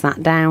place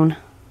that down.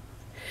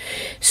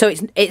 So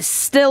it's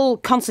still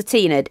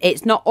concertinaed.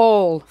 It's not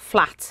all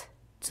flat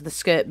to the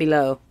skirt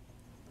below.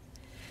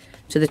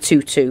 To the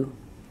tutu.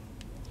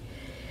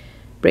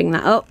 Bring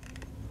that up.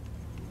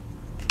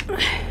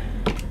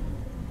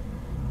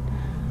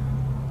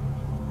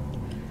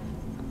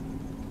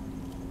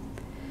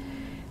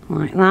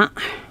 Like that.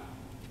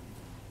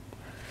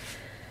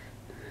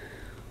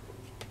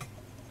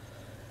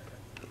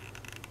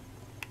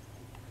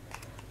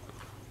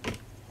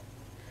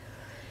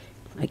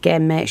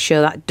 Again, make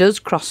sure that does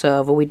cross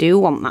over. We do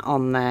want that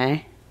on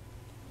there.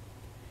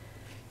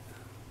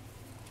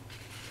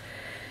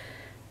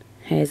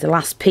 Here's the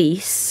last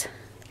piece.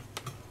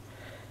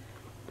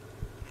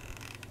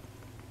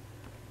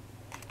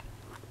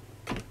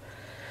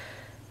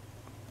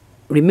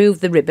 Remove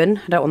the ribbon.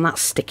 I don't want that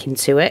sticking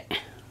to it.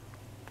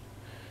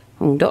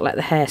 Oh, don't let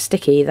the hair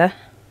stick either.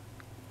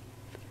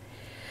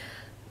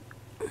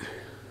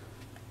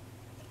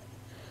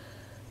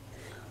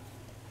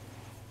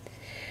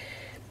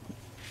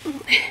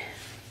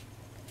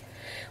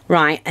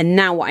 Right, and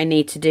now what I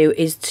need to do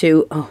is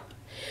to... Oh,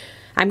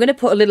 I'm going to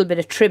put a little bit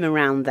of trim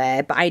around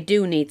there, but I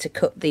do need to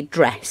cut the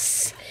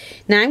dress.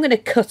 Now I'm going to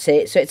cut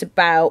it so it's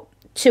about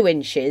 2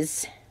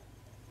 inches.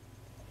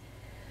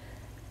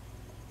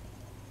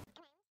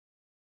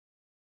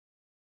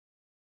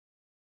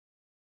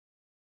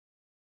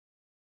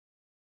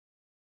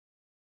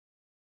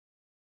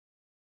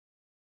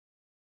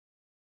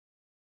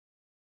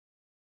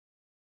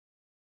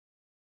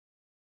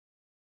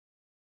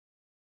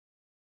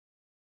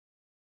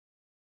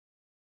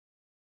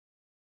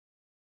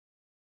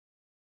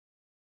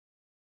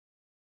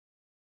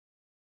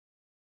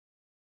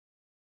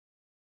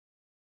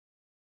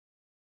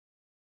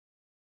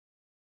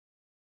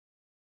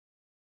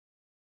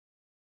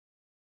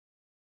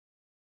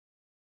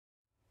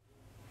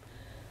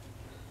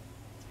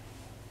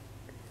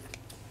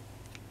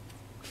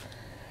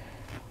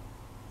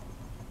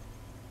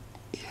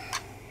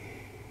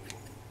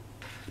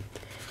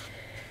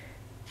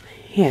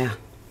 Yeah,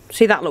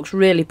 see, that looks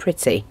really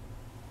pretty.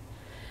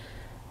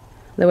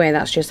 The way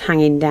that's just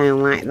hanging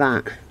down like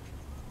that.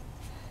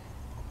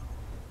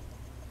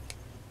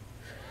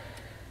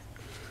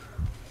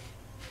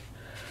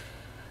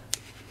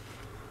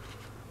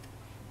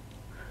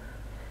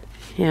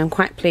 Yeah, I'm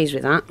quite pleased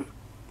with that.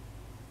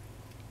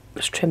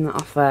 Let's trim that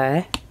off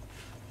there.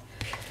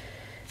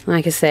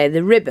 Like I say,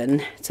 the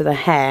ribbon to the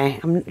hair,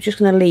 I'm just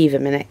going to leave a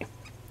minute.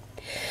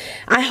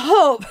 I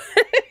hope,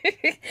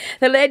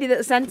 the lady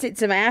that sent it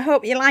to me, I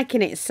hope you're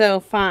liking it so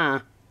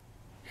far.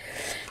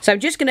 So I'm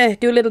just going to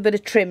do a little bit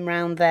of trim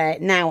round there.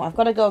 Now, I've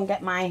got to go and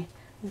get my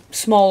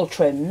small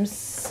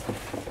trims.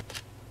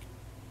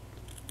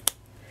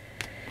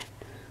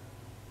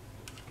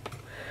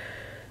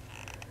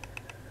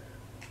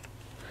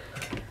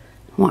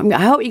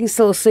 I hope you can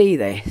still see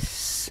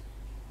this.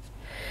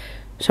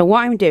 So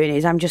what I'm doing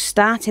is I'm just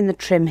starting the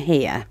trim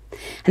here.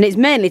 And it's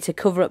mainly to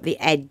cover up the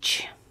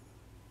edge.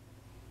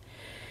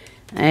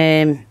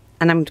 And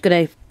I'm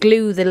going to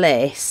glue the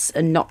lace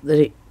and not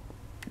the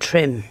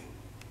trim.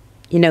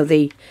 You know,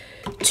 the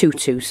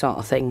tutu sort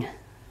of thing.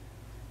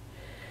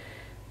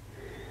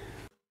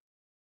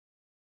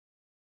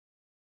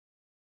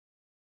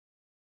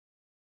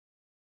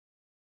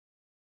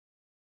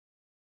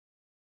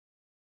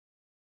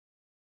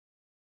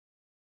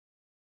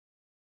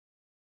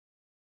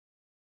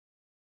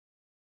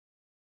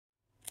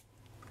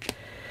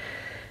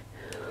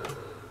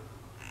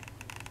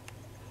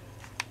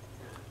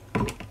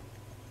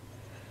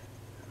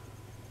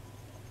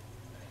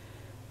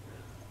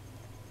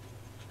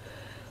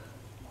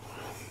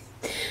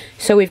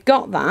 So we've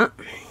got that.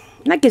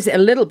 That gives it a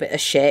little bit of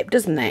shape,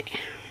 doesn't it?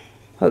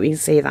 Hope you can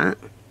see that.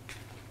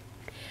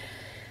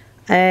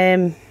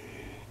 I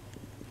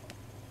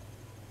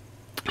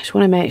just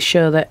want to make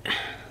sure that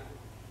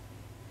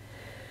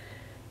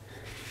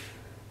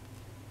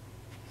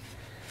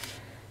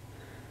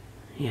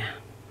yeah,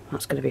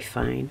 that's going to be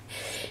fine.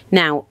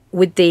 Now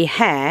with the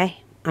hair,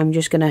 I'm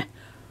just going to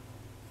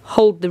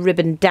hold the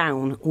ribbon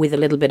down with a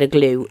little bit of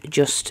glue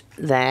just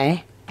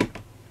there.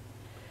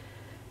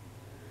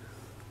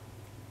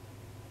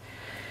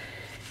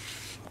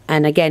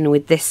 And again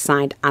with this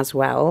side as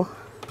well.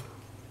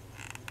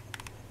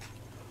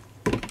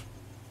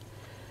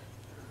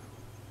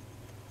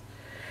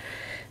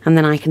 And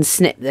then I can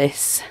snip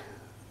this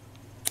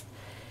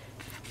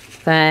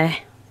there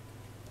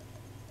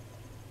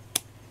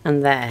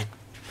and there.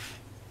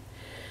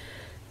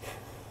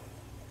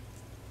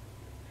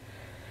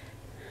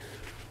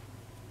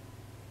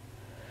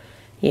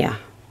 Yeah.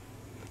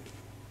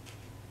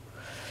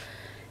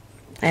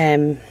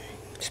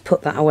 Just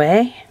put that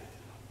away.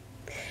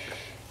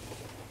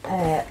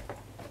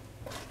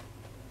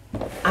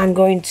 I'm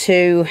going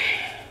to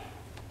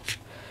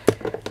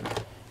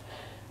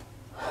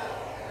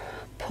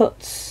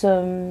put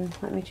some,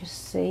 let me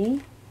just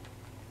see.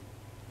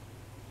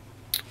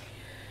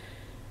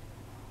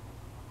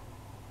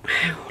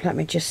 Let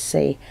me just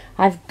see.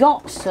 I've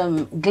got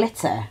some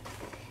glitter.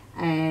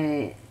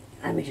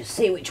 Let me just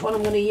see which one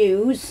I'm going to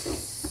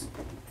use.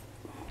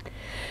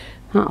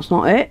 That's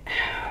not it.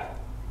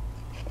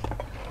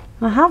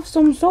 I have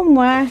some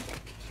somewhere.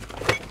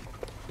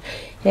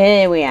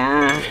 Here we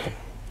are.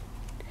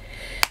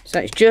 So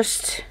it's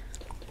just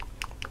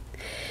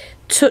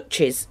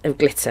touches of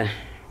glitter.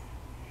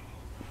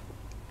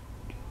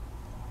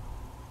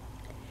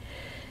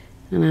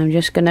 And I'm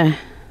just going to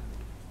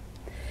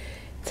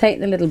take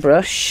the little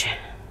brush.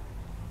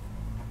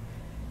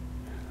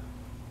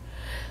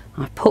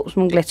 I've put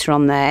some glitter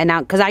on there. Now,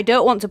 because I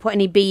don't want to put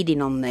any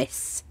beading on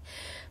this,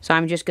 so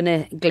I'm just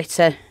going to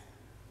glitter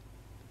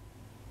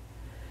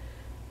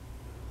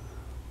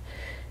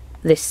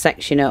this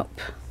section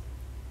up.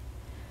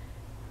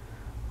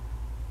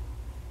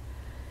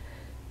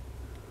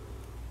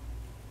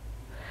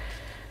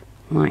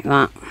 Like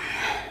that.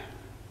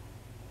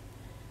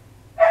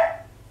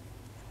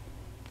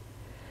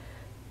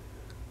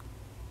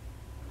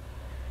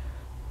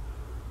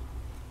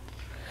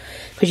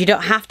 Because you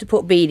don't have to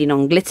put beading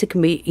on. Glitter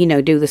can be, you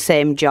know, do the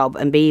same job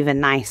and be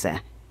even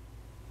nicer.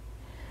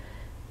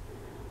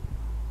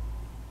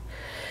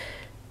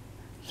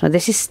 So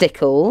this is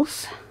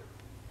Stickles.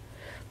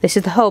 This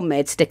is the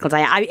homemade Stickles.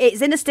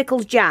 It's in a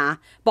Stickles jar,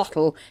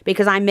 bottle,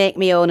 because I make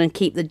my own and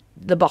keep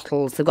the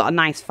bottles. They've got a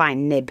nice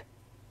fine nib.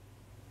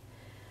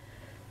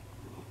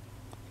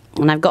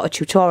 And I've got a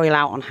tutorial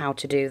out on how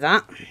to do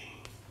that.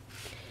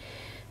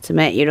 To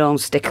make your own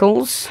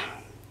Stickles.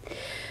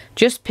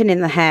 Just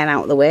pinning the hair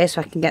out of the way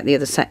so I can get the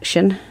other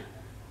section.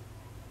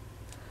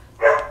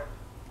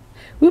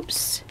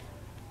 Whoops.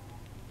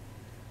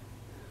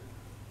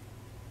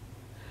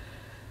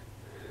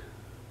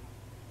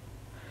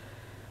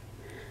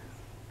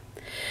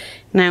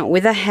 Now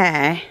with the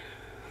hair,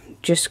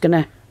 just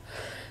gonna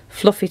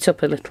fluff it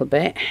up a little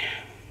bit.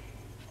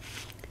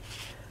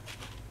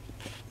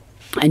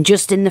 And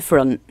just in the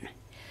front,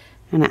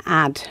 I'm gonna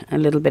add a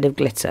little bit of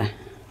glitter.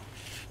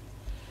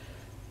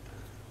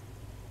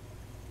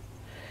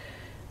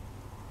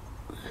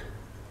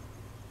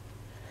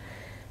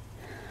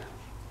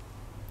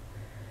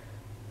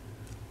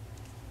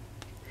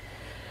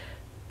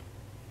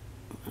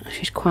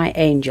 She's quite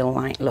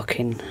angel-like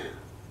looking. So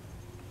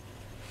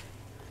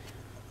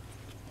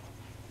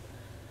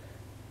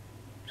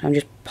I'm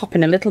just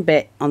popping a little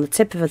bit on the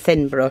tip of a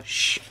thin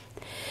brush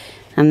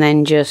and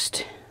then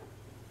just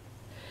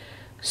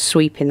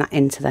sweeping that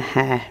into the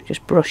hair,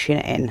 just brushing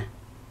it in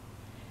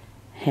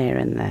here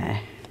and there.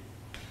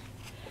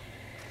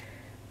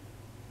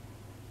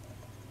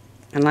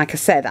 And like I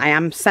said, I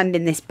am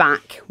sending this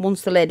back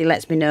once the lady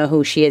lets me know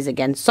who she is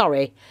again.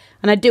 Sorry,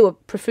 and I do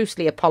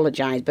profusely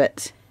apologise,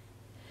 but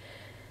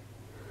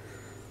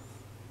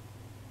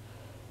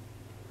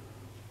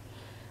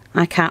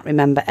I can't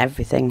remember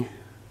everything.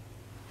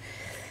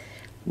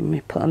 Let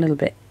me put a little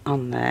bit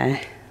on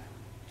there.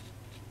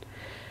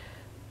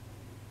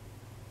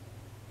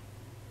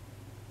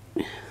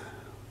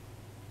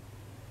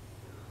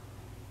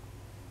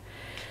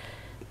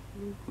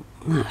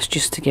 That's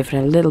just to give her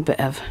a little bit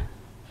of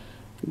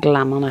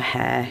glam on her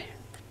hair.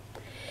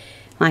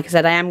 Like I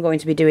said, I am going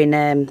to be doing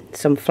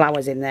some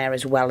flowers in there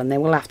as well, and they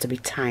will have to be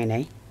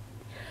tiny.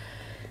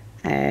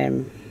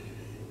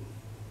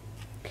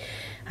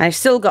 I've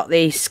still got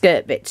the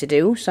skirt bit to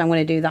do, so I'm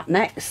going to do that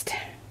next.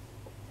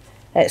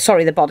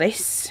 Sorry, the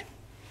bodice.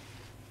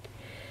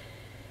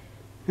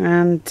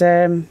 And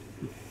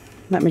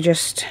let me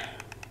just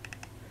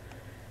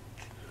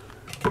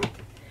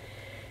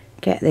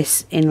get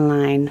this in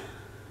line.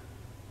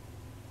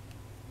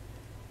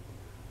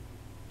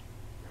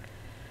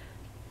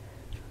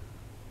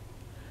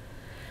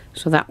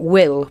 So that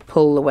will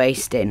pull the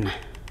waist in.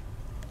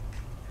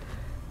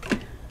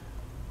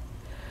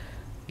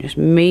 Just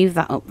move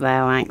that up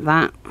there like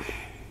that.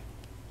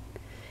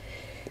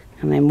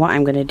 And then what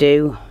I'm going to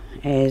do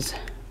is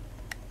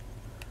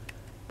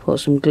put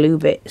some glue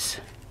bits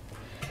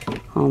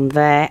on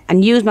there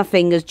and use my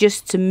fingers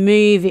just to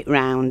move it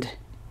round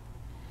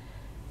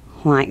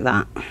like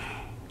that.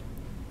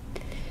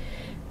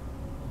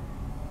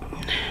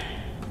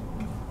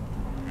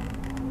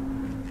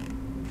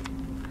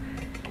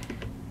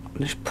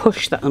 Just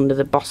push that under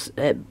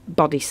the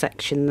body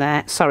section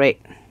there. Sorry.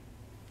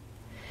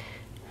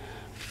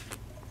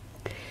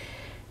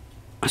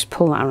 Just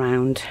pull that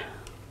around.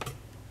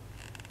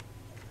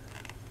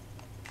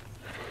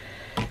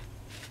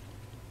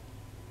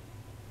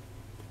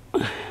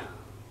 Does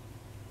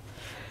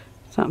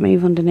that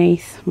move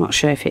underneath? I'm not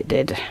sure if it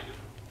did.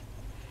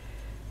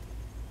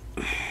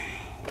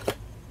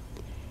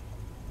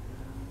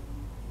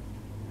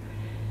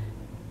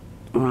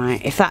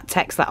 Right, if that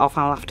takes that off,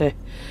 I'll have to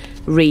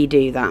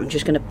redo that. I'm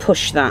just going to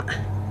push that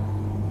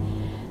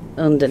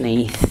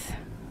underneath.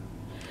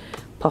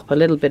 Pop a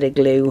little bit of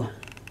glue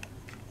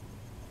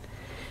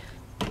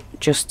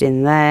just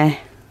in there.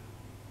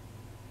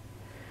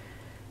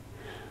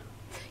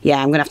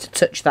 Yeah, I'm going to have to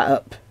touch that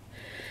up.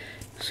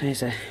 So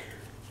here's a...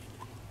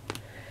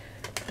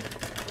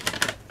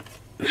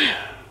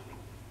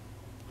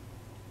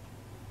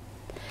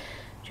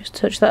 Just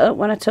touch that up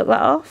when I took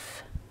that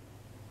off.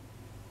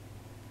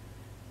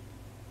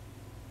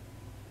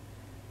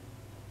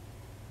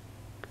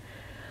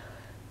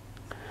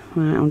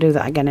 Right, I'll do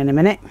that again in a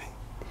minute.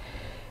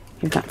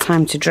 Give that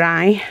time to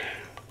dry.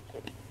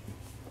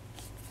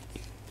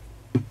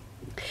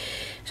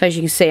 So as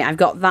you can see, I've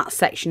got that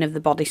section of the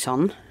bodice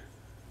on.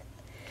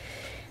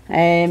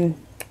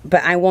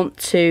 But I want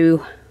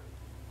to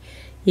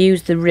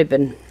use the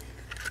ribbon.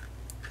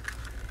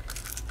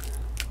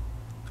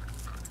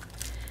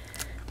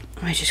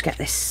 Let me just get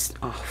this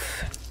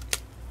off.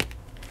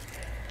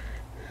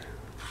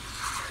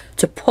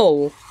 To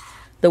pull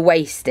the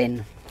waist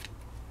in.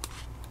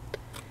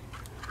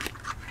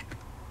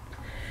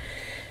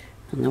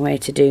 And the way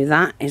to do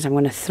that is I'm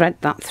going to thread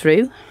that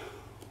through.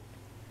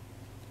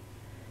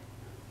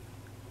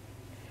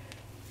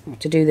 I have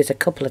to do this a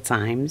couple of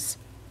times.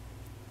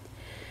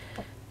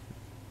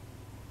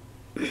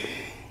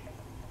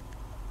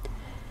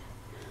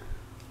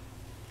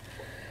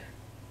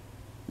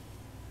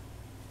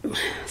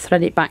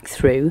 Thread it back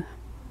through.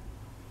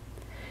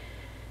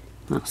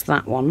 That's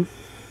that one.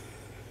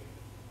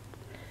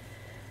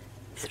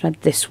 Thread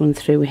this one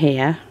through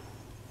here.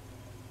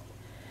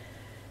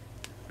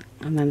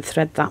 And then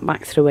thread that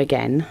back through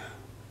again.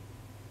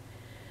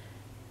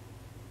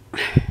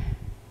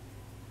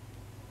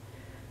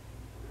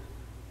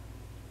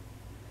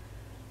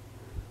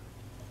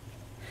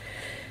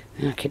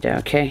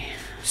 Okay,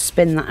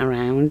 spin that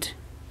around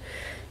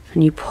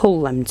and you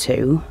pull them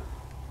two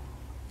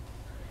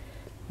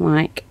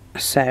like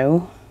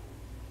so.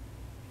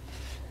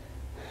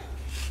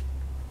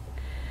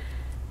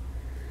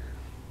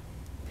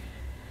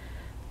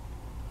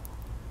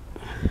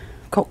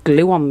 Got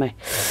glue on me.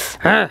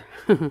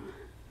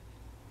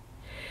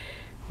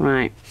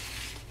 Right,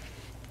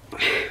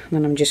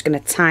 then I'm just going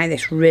to tie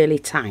this really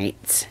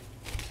tight.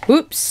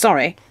 Whoops,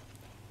 sorry.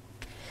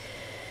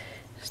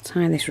 Just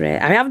tie this really.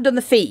 I haven't done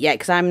the feet yet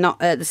because I'm not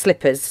the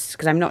slippers,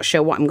 because I'm not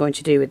sure what I'm going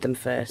to do with them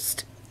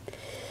first.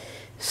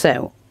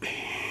 So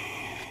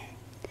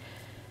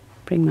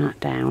bring that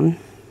down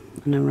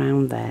and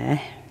around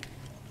there.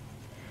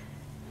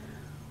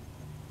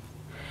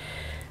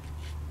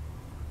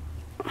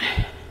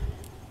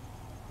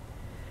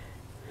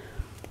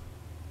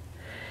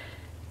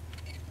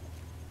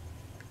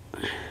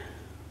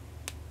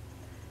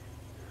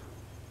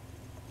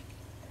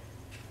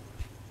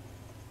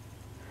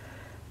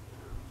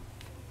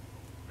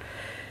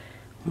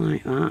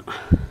 Like that.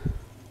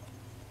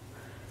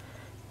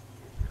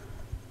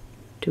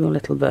 Do a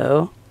little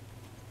bow.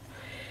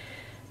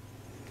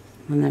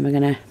 And then we're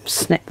going to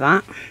snip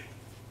that.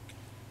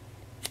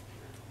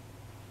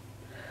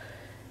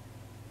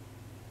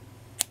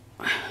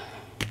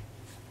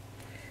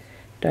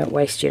 Don't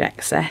waste your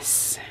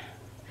excess.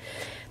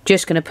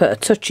 Just going to put a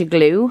touch of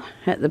glue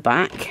at the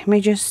back. Let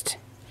me just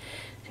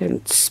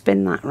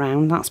spin that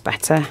round, that's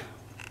better.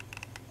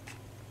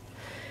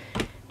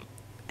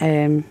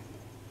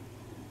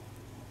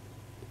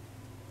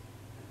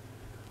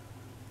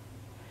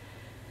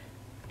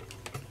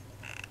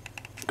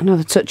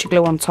 Another touch of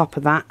glue on top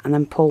of that, and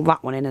then pull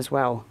that one in as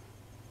well.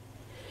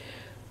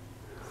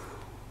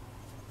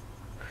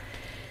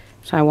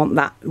 So I want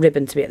that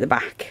ribbon to be at the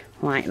back,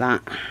 like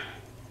that.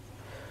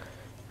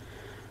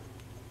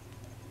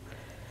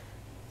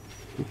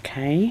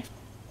 Okay.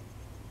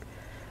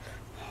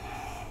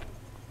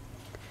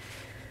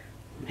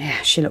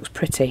 Yeah, she looks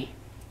pretty.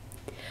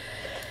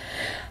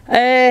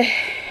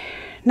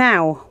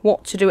 Now,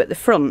 what to do at the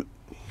front?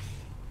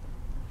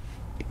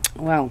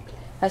 Well,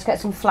 let's get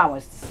some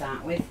flowers to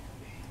start with.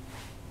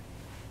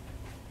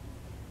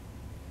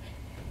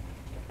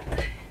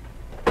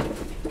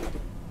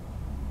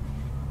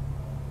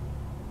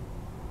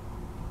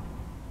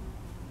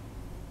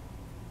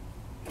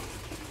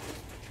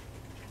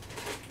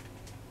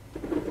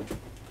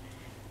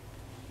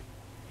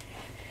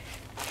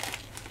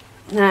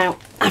 Now,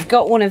 I've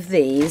got one of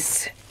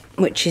these,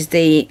 which is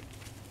the,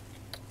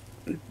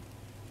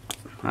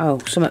 oh,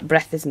 something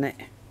breath, isn't it?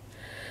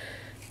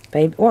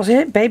 Baby, what's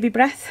it? Baby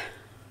breath?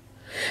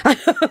 I've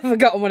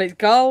forgotten what it's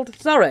called.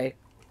 Sorry.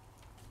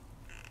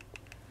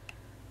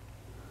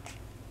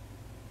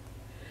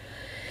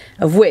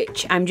 Of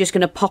which I'm just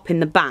going to pop in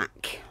the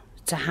back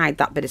to hide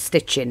that bit of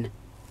stitching.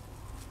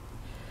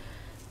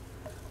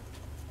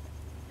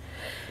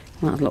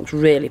 That looks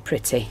really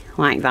pretty,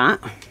 like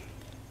that.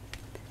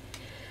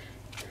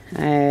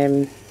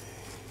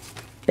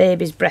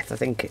 Baby's breath, I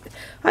think.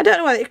 I don't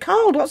know what it's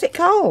called. What's it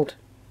called?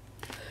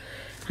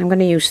 I'm going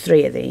to use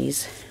 3 of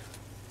these.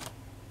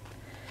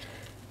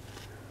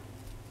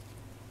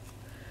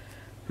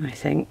 I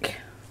think.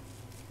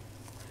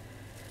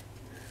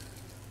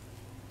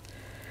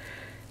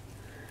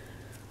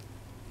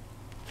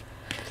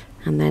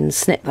 And then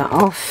snip that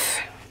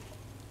off.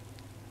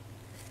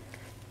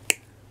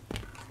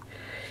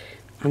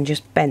 And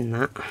just bend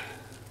that.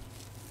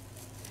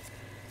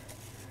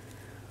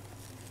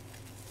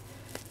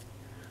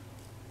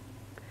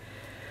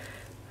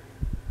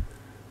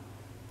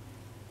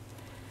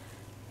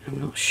 I'm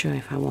not sure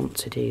if I want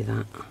to do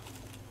that.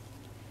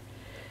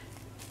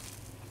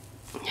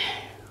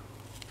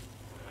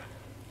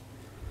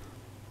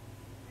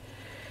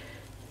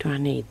 Do I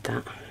need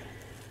that?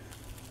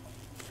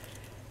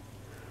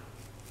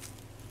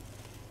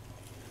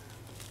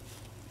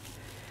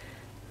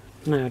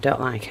 No, I don't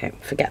like it.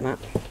 Forget that.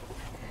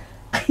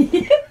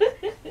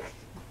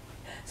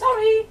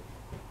 Sorry.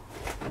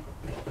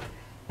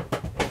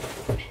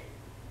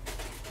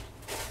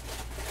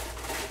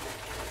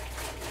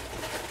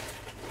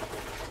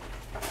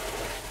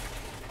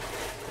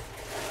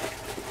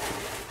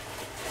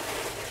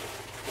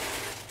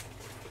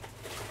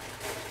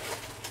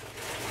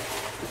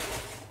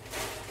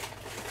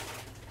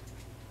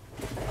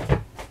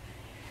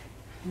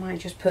 Might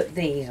just put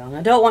these on.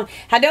 I don't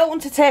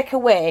want to take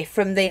away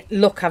from the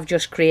look I've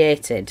just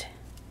created.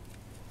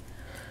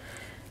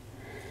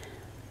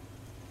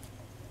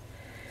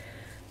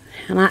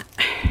 And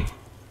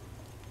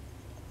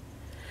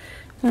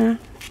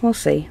we'll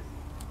see.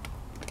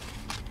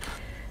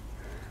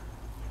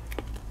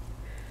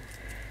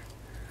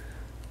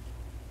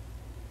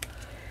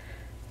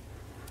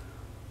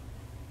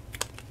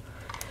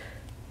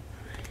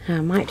 I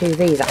might do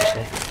these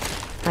actually.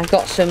 I've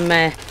got some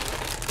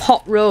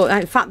pot rose.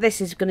 In fact,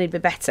 this is going to be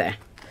better.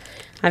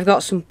 I've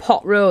got some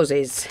pot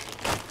roses,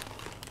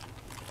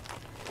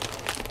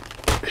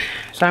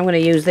 so I'm going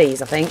to use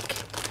these. I think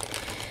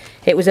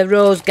it was a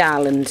rose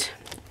garland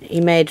he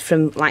made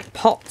from like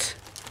pot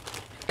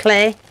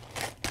clay.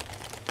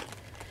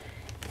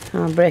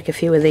 I'll break a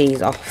few of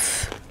these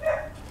off.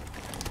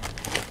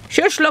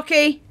 Shush,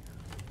 Lucky,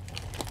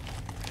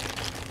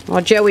 or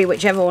Joey,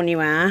 whichever one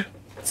you are.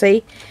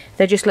 See,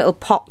 they're just little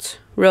pot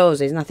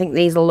roses, and I think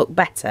these will look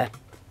better.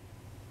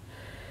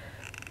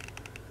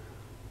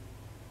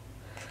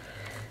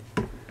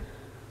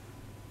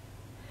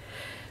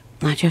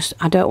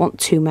 I don't want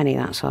too many,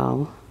 that's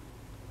all.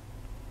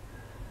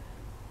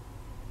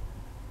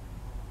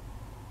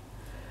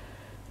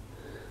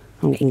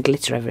 I'm getting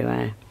glitter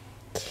everywhere.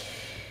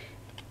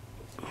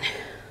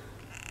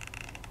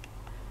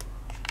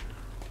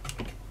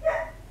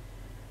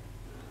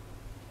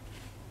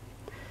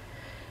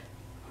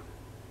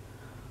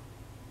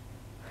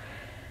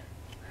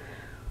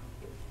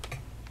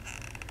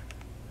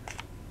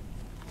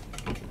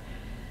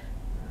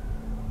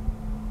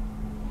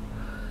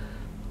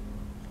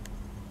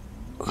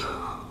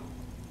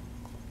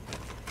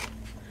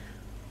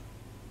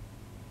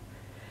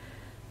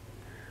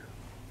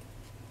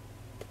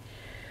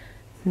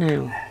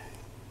 Now,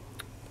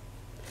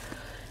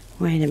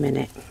 wait a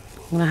minute.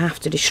 I'm going to have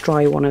to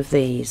destroy one of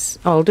these.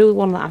 Oh, I'll do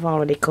one that I've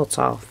already cut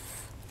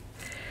off.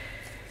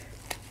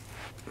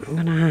 I'm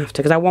going to have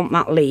to, because I want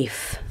that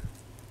leaf.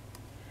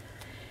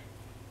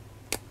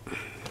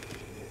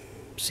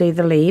 See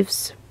the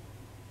leaves?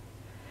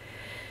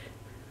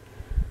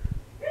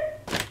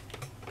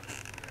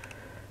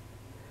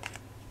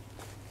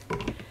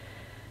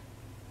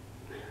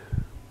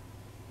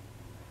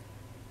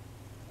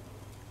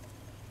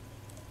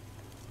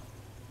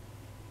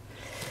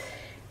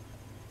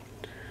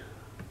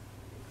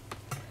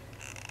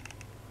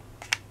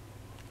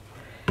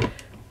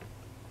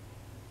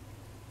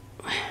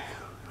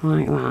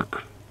 Like that.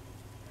 I'm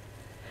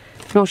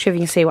not sure if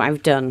you can see what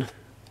I've done.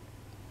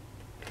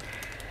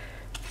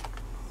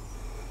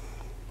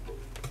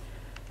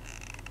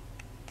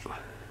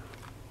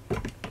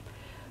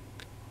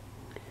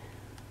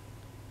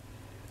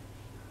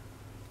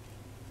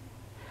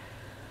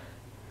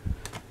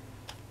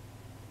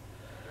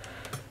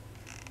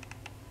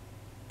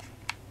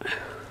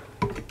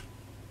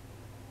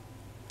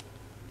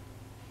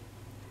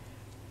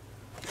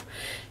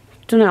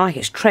 Don't know, like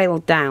it's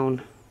trailed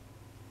down.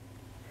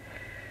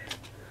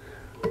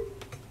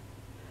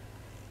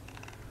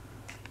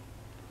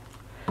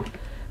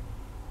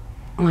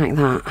 Like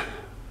that.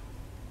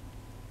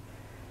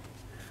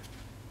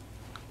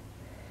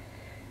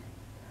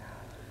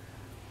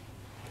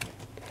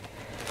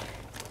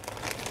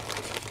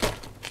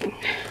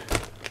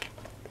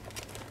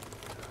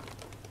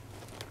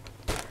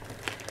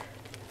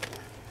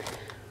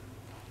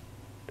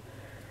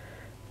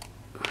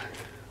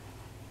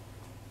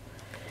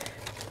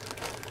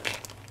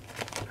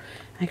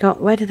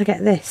 where did I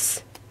get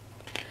this?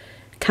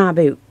 Car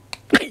boot.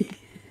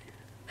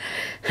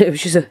 It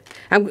was just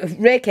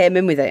Ray came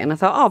in with it and I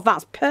thought, oh,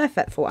 that's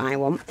perfect for what I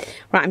want.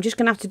 Right, I'm just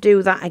going to have to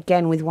do that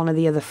again with one of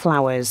the other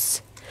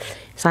flowers.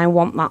 So I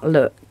want that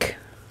look.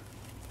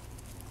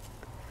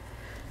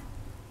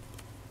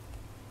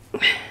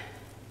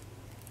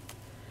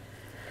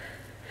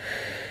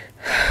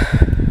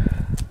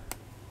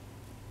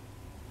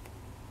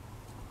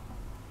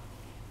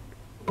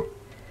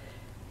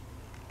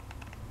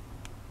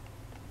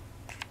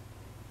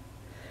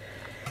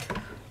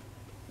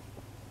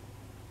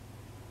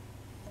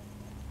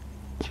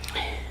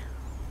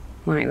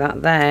 Like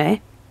that there,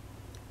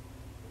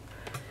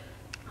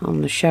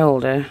 on the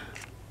shoulder.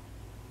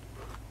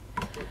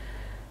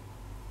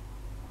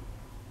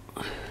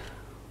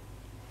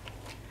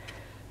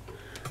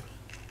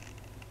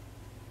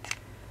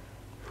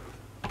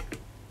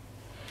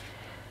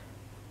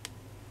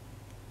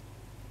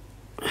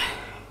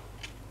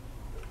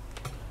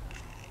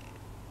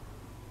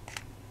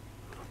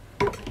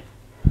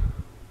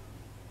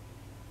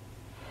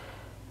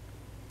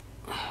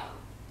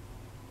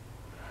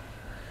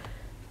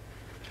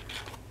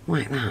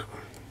 Like that.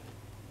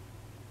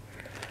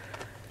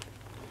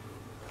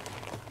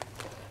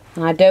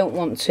 And I don't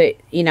want to,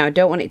 you know, I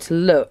don't want it to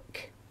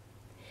look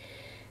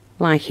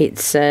like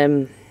it's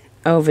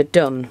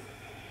overdone.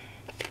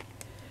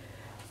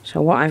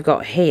 So what I've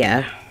got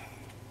here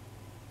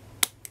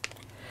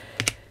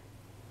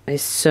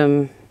is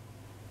some,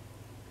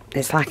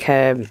 it's like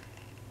a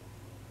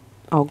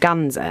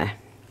organza,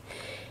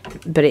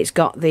 but it's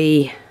got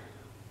the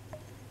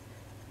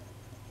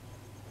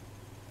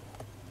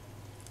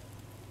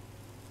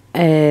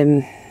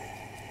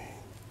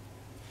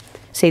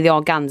see the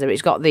organza,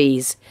 it's got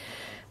these,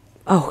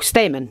 oh,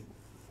 stamen.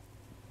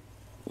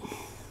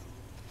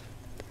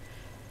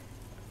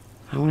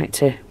 I want it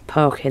to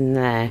poke in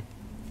there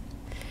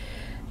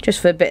just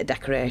for a bit of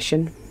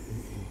decoration.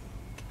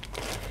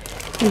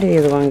 Where did the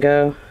other one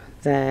go?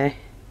 There.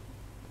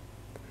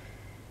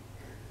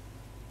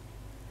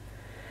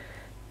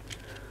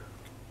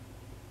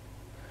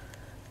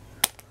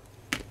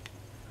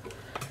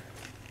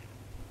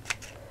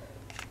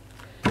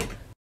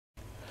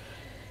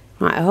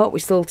 Right, I hope we're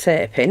still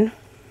taping,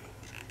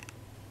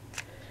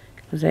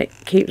 because it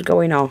keeps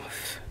going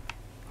off.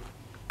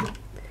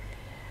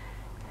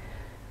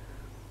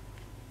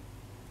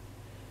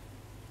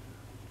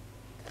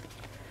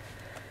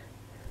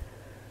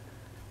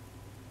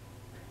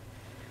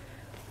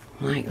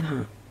 Like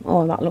that.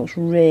 Oh, that looks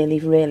really,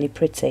 really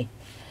pretty.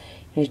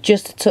 There's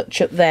just a touch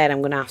up there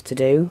I'm going to have to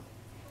do.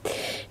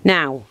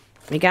 Now,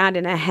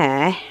 regarding her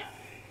hair,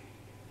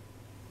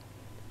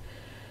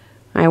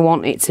 I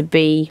want it to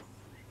be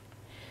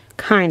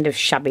kind of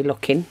shabby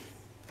looking,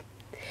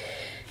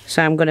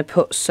 so I'm going to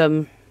put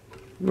some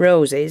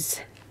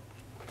roses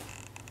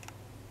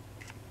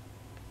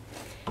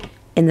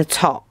in the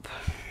top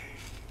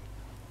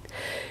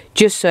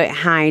just so it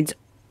hides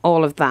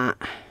all of that.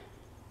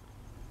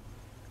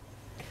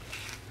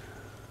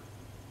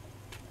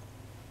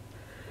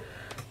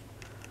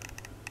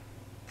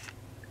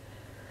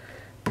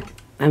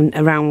 And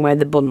around where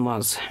the bun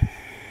was.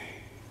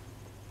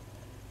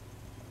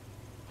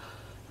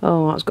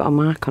 Oh, that's got a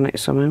mark on it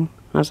somehow,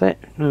 has it?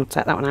 No,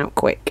 take that one out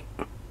quick.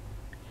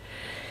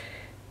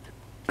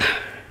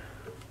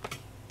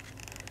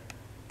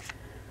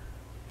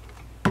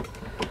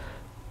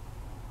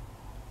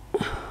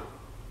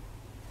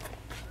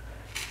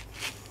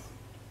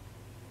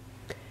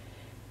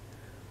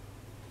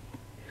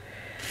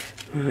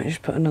 Right,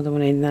 just put another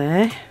one in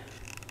there.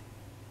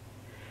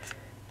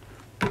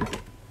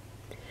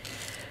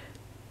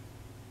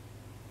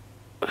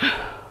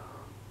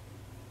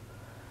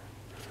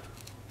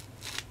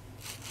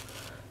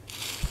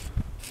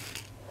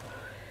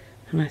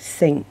 And I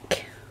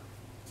think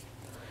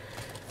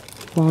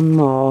one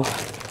more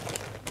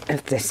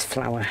of this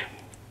flower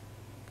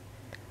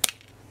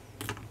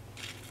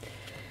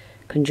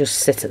can just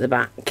sit at the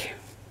back.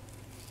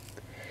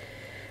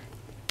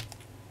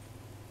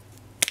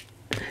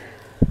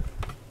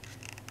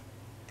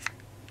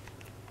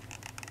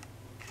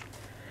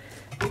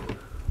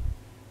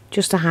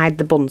 Just to hide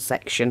the bun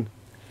section.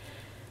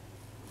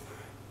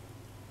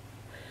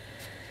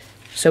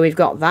 So we've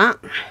got that.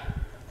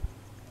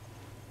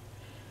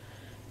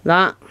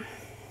 That.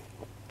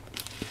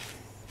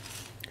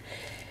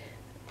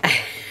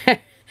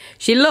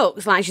 She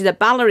looks like she's a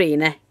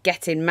ballerina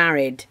getting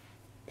married.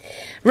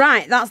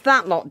 Right, that's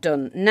that lot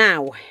done.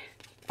 Now,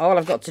 all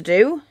I've got to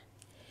do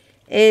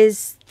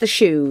is the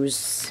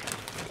shoes.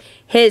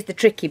 Here's the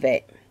tricky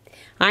bit.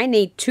 I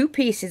need 2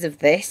 pieces of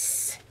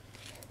this.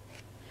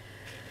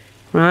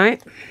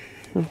 Right,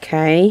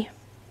 okay.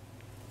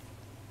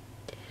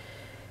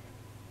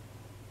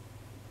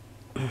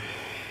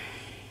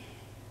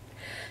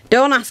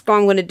 Don't ask how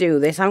I'm going to do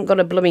this. I haven't got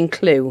a blooming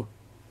clue.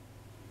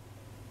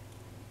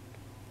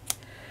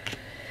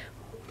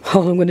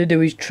 All I'm going to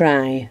do is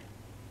try.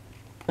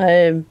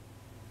 No,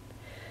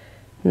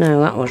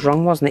 that was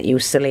wrong, wasn't it, you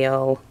silly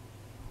old?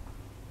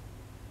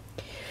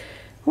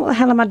 What the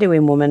hell am I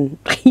doing, woman?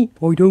 I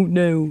don't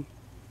know.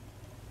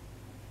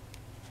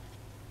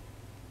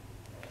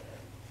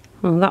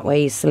 Oh, that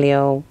way, you silly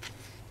old.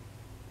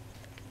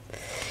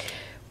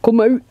 Come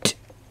out.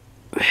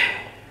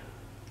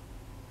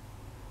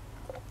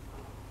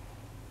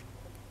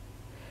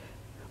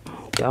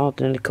 Oh God,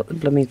 nearly cut the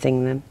blooming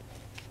thing then.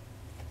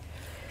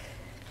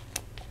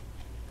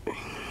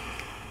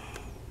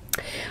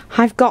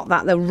 I've got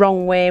that the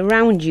wrong way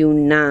around, you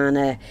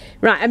nana.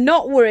 Right, I'm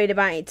not worried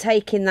about it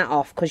taking that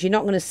off because you're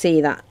not going to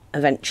see that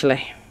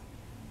eventually.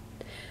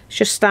 Let's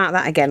just start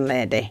that again,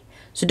 lady.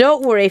 So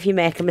don't worry if you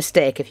make a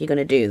mistake if you're going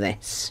to do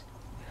this.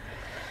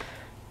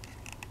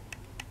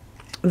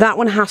 That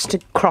one has to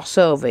cross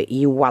over,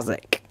 you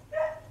wazzock.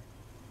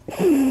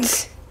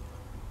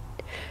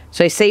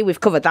 So you see, we've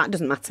covered that,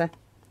 doesn't matter.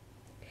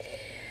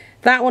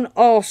 That one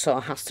also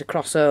has to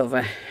cross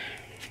over.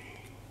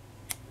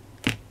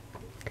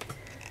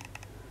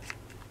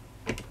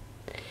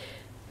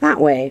 That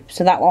way,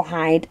 so that will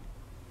hide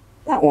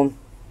that one.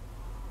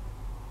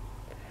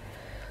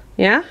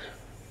 Yeah?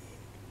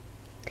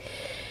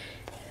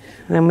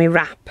 Then we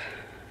wrap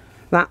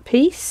that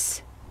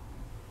piece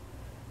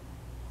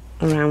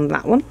around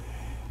that one.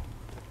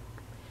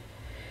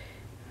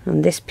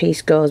 And this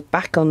piece goes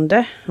back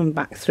under and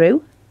back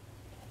through.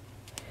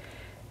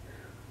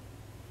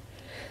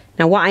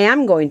 Now what I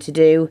am going to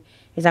do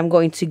is I'm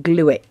going to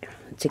glue it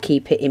to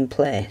keep it in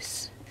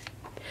place.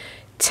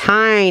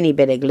 Tiny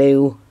bit of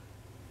glue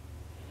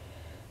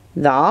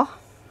there,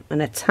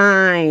 and a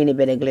tiny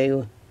bit of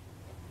glue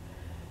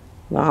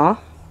there.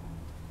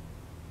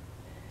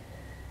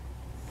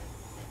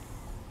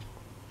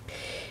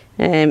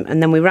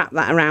 And then we wrap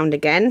that around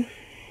again,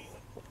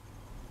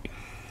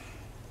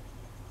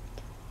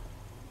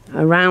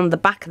 around the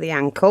back of the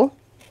ankle,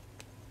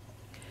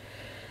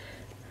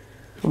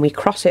 and we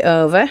cross it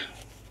over,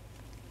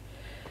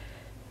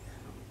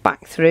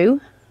 back through,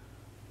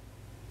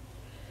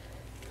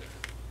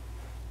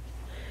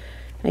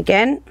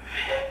 again,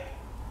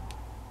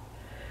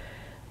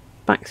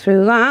 back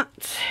through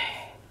that.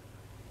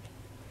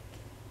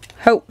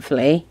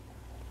 Hopefully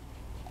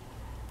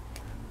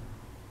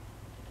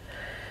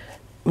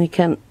we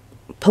can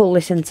pull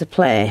this into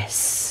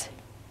place.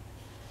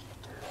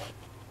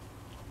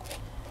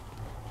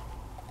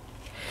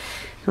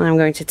 And I'm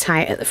going to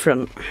tie it at the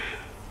front.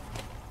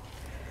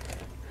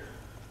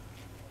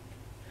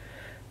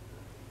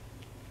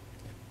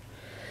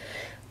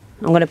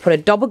 I'm going to put a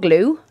dab of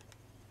glue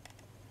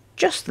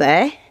just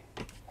there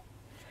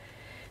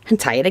and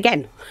tie it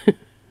again.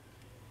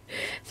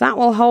 That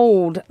will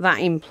hold that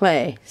in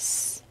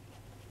place.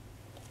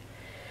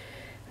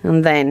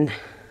 And then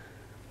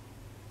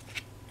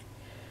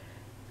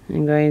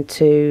I'm going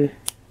to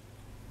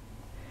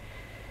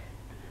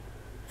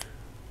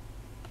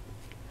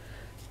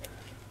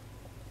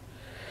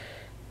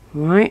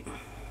right.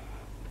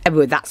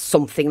 Oh, that's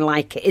something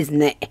like it,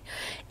 isn't it?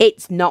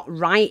 It's not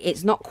right,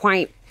 it's not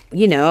quite,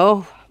 you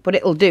know, but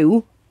it'll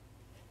do.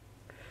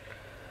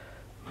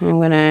 I'm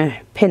going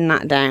to pin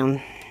that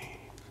down.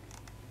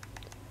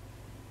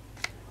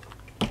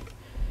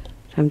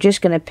 I'm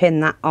just going to pin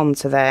that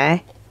onto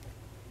there.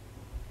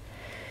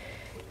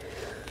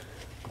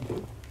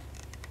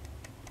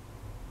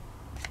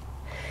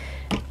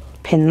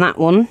 Pin that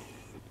one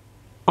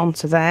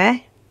onto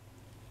there.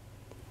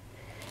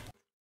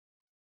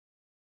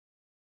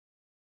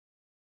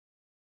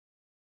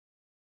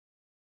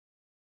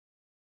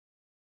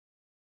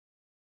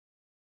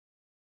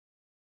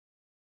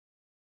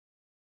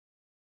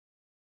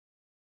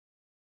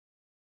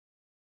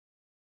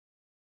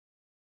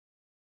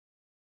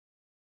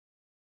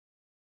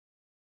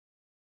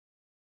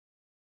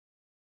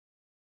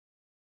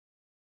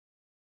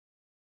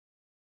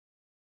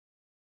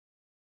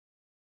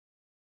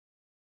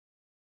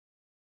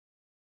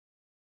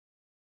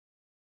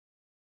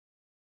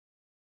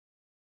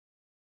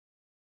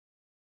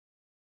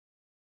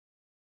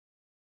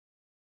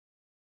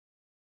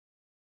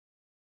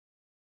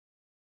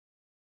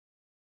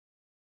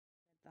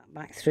 That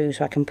back through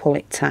so I can pull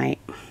it tight.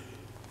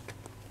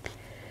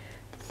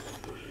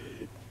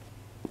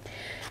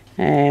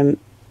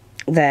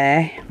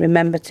 There,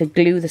 remember to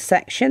glue the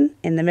section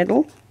in the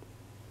middle.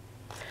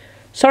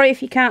 Sorry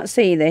if you can't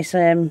see this,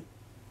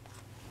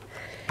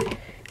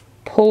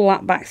 pull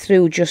that back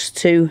through just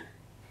to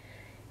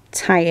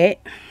tie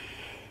it.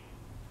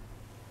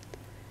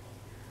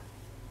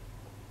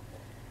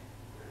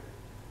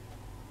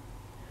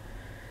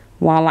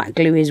 While that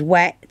glue is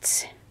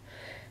wet,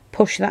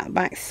 push that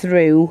back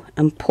through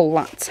and pull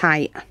that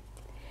tight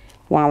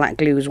while that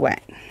glue is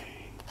wet.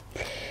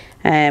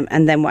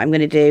 And then what I'm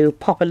going to do,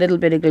 pop a little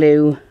bit of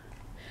glue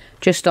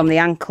just on the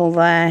ankle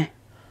there,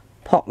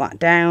 pop that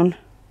down.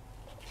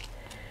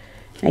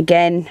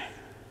 Again,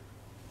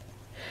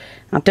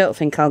 I don't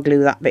think I'll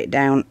glue that bit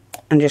down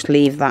and just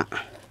leave that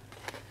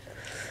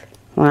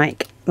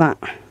like that.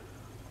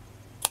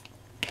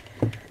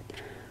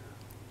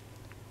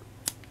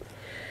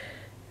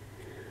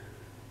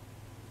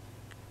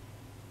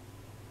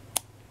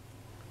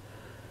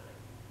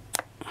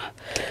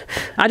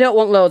 I don't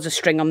want loads of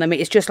string on them,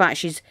 it's just like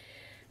she's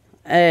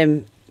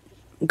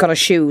got her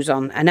shoes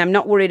on, and I'm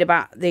not worried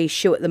about the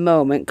shoe at the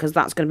moment because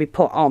that's going to be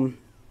put on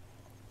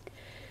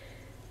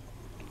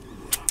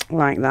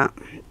like that.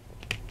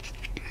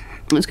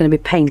 It's going to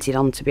be painted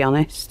on, to be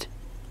honest.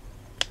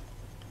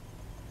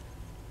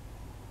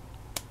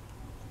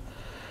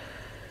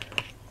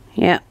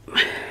 Yep.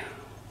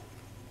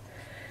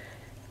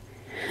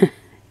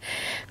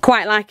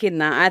 Quite liking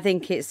that. I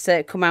think it's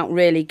come out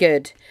really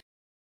good.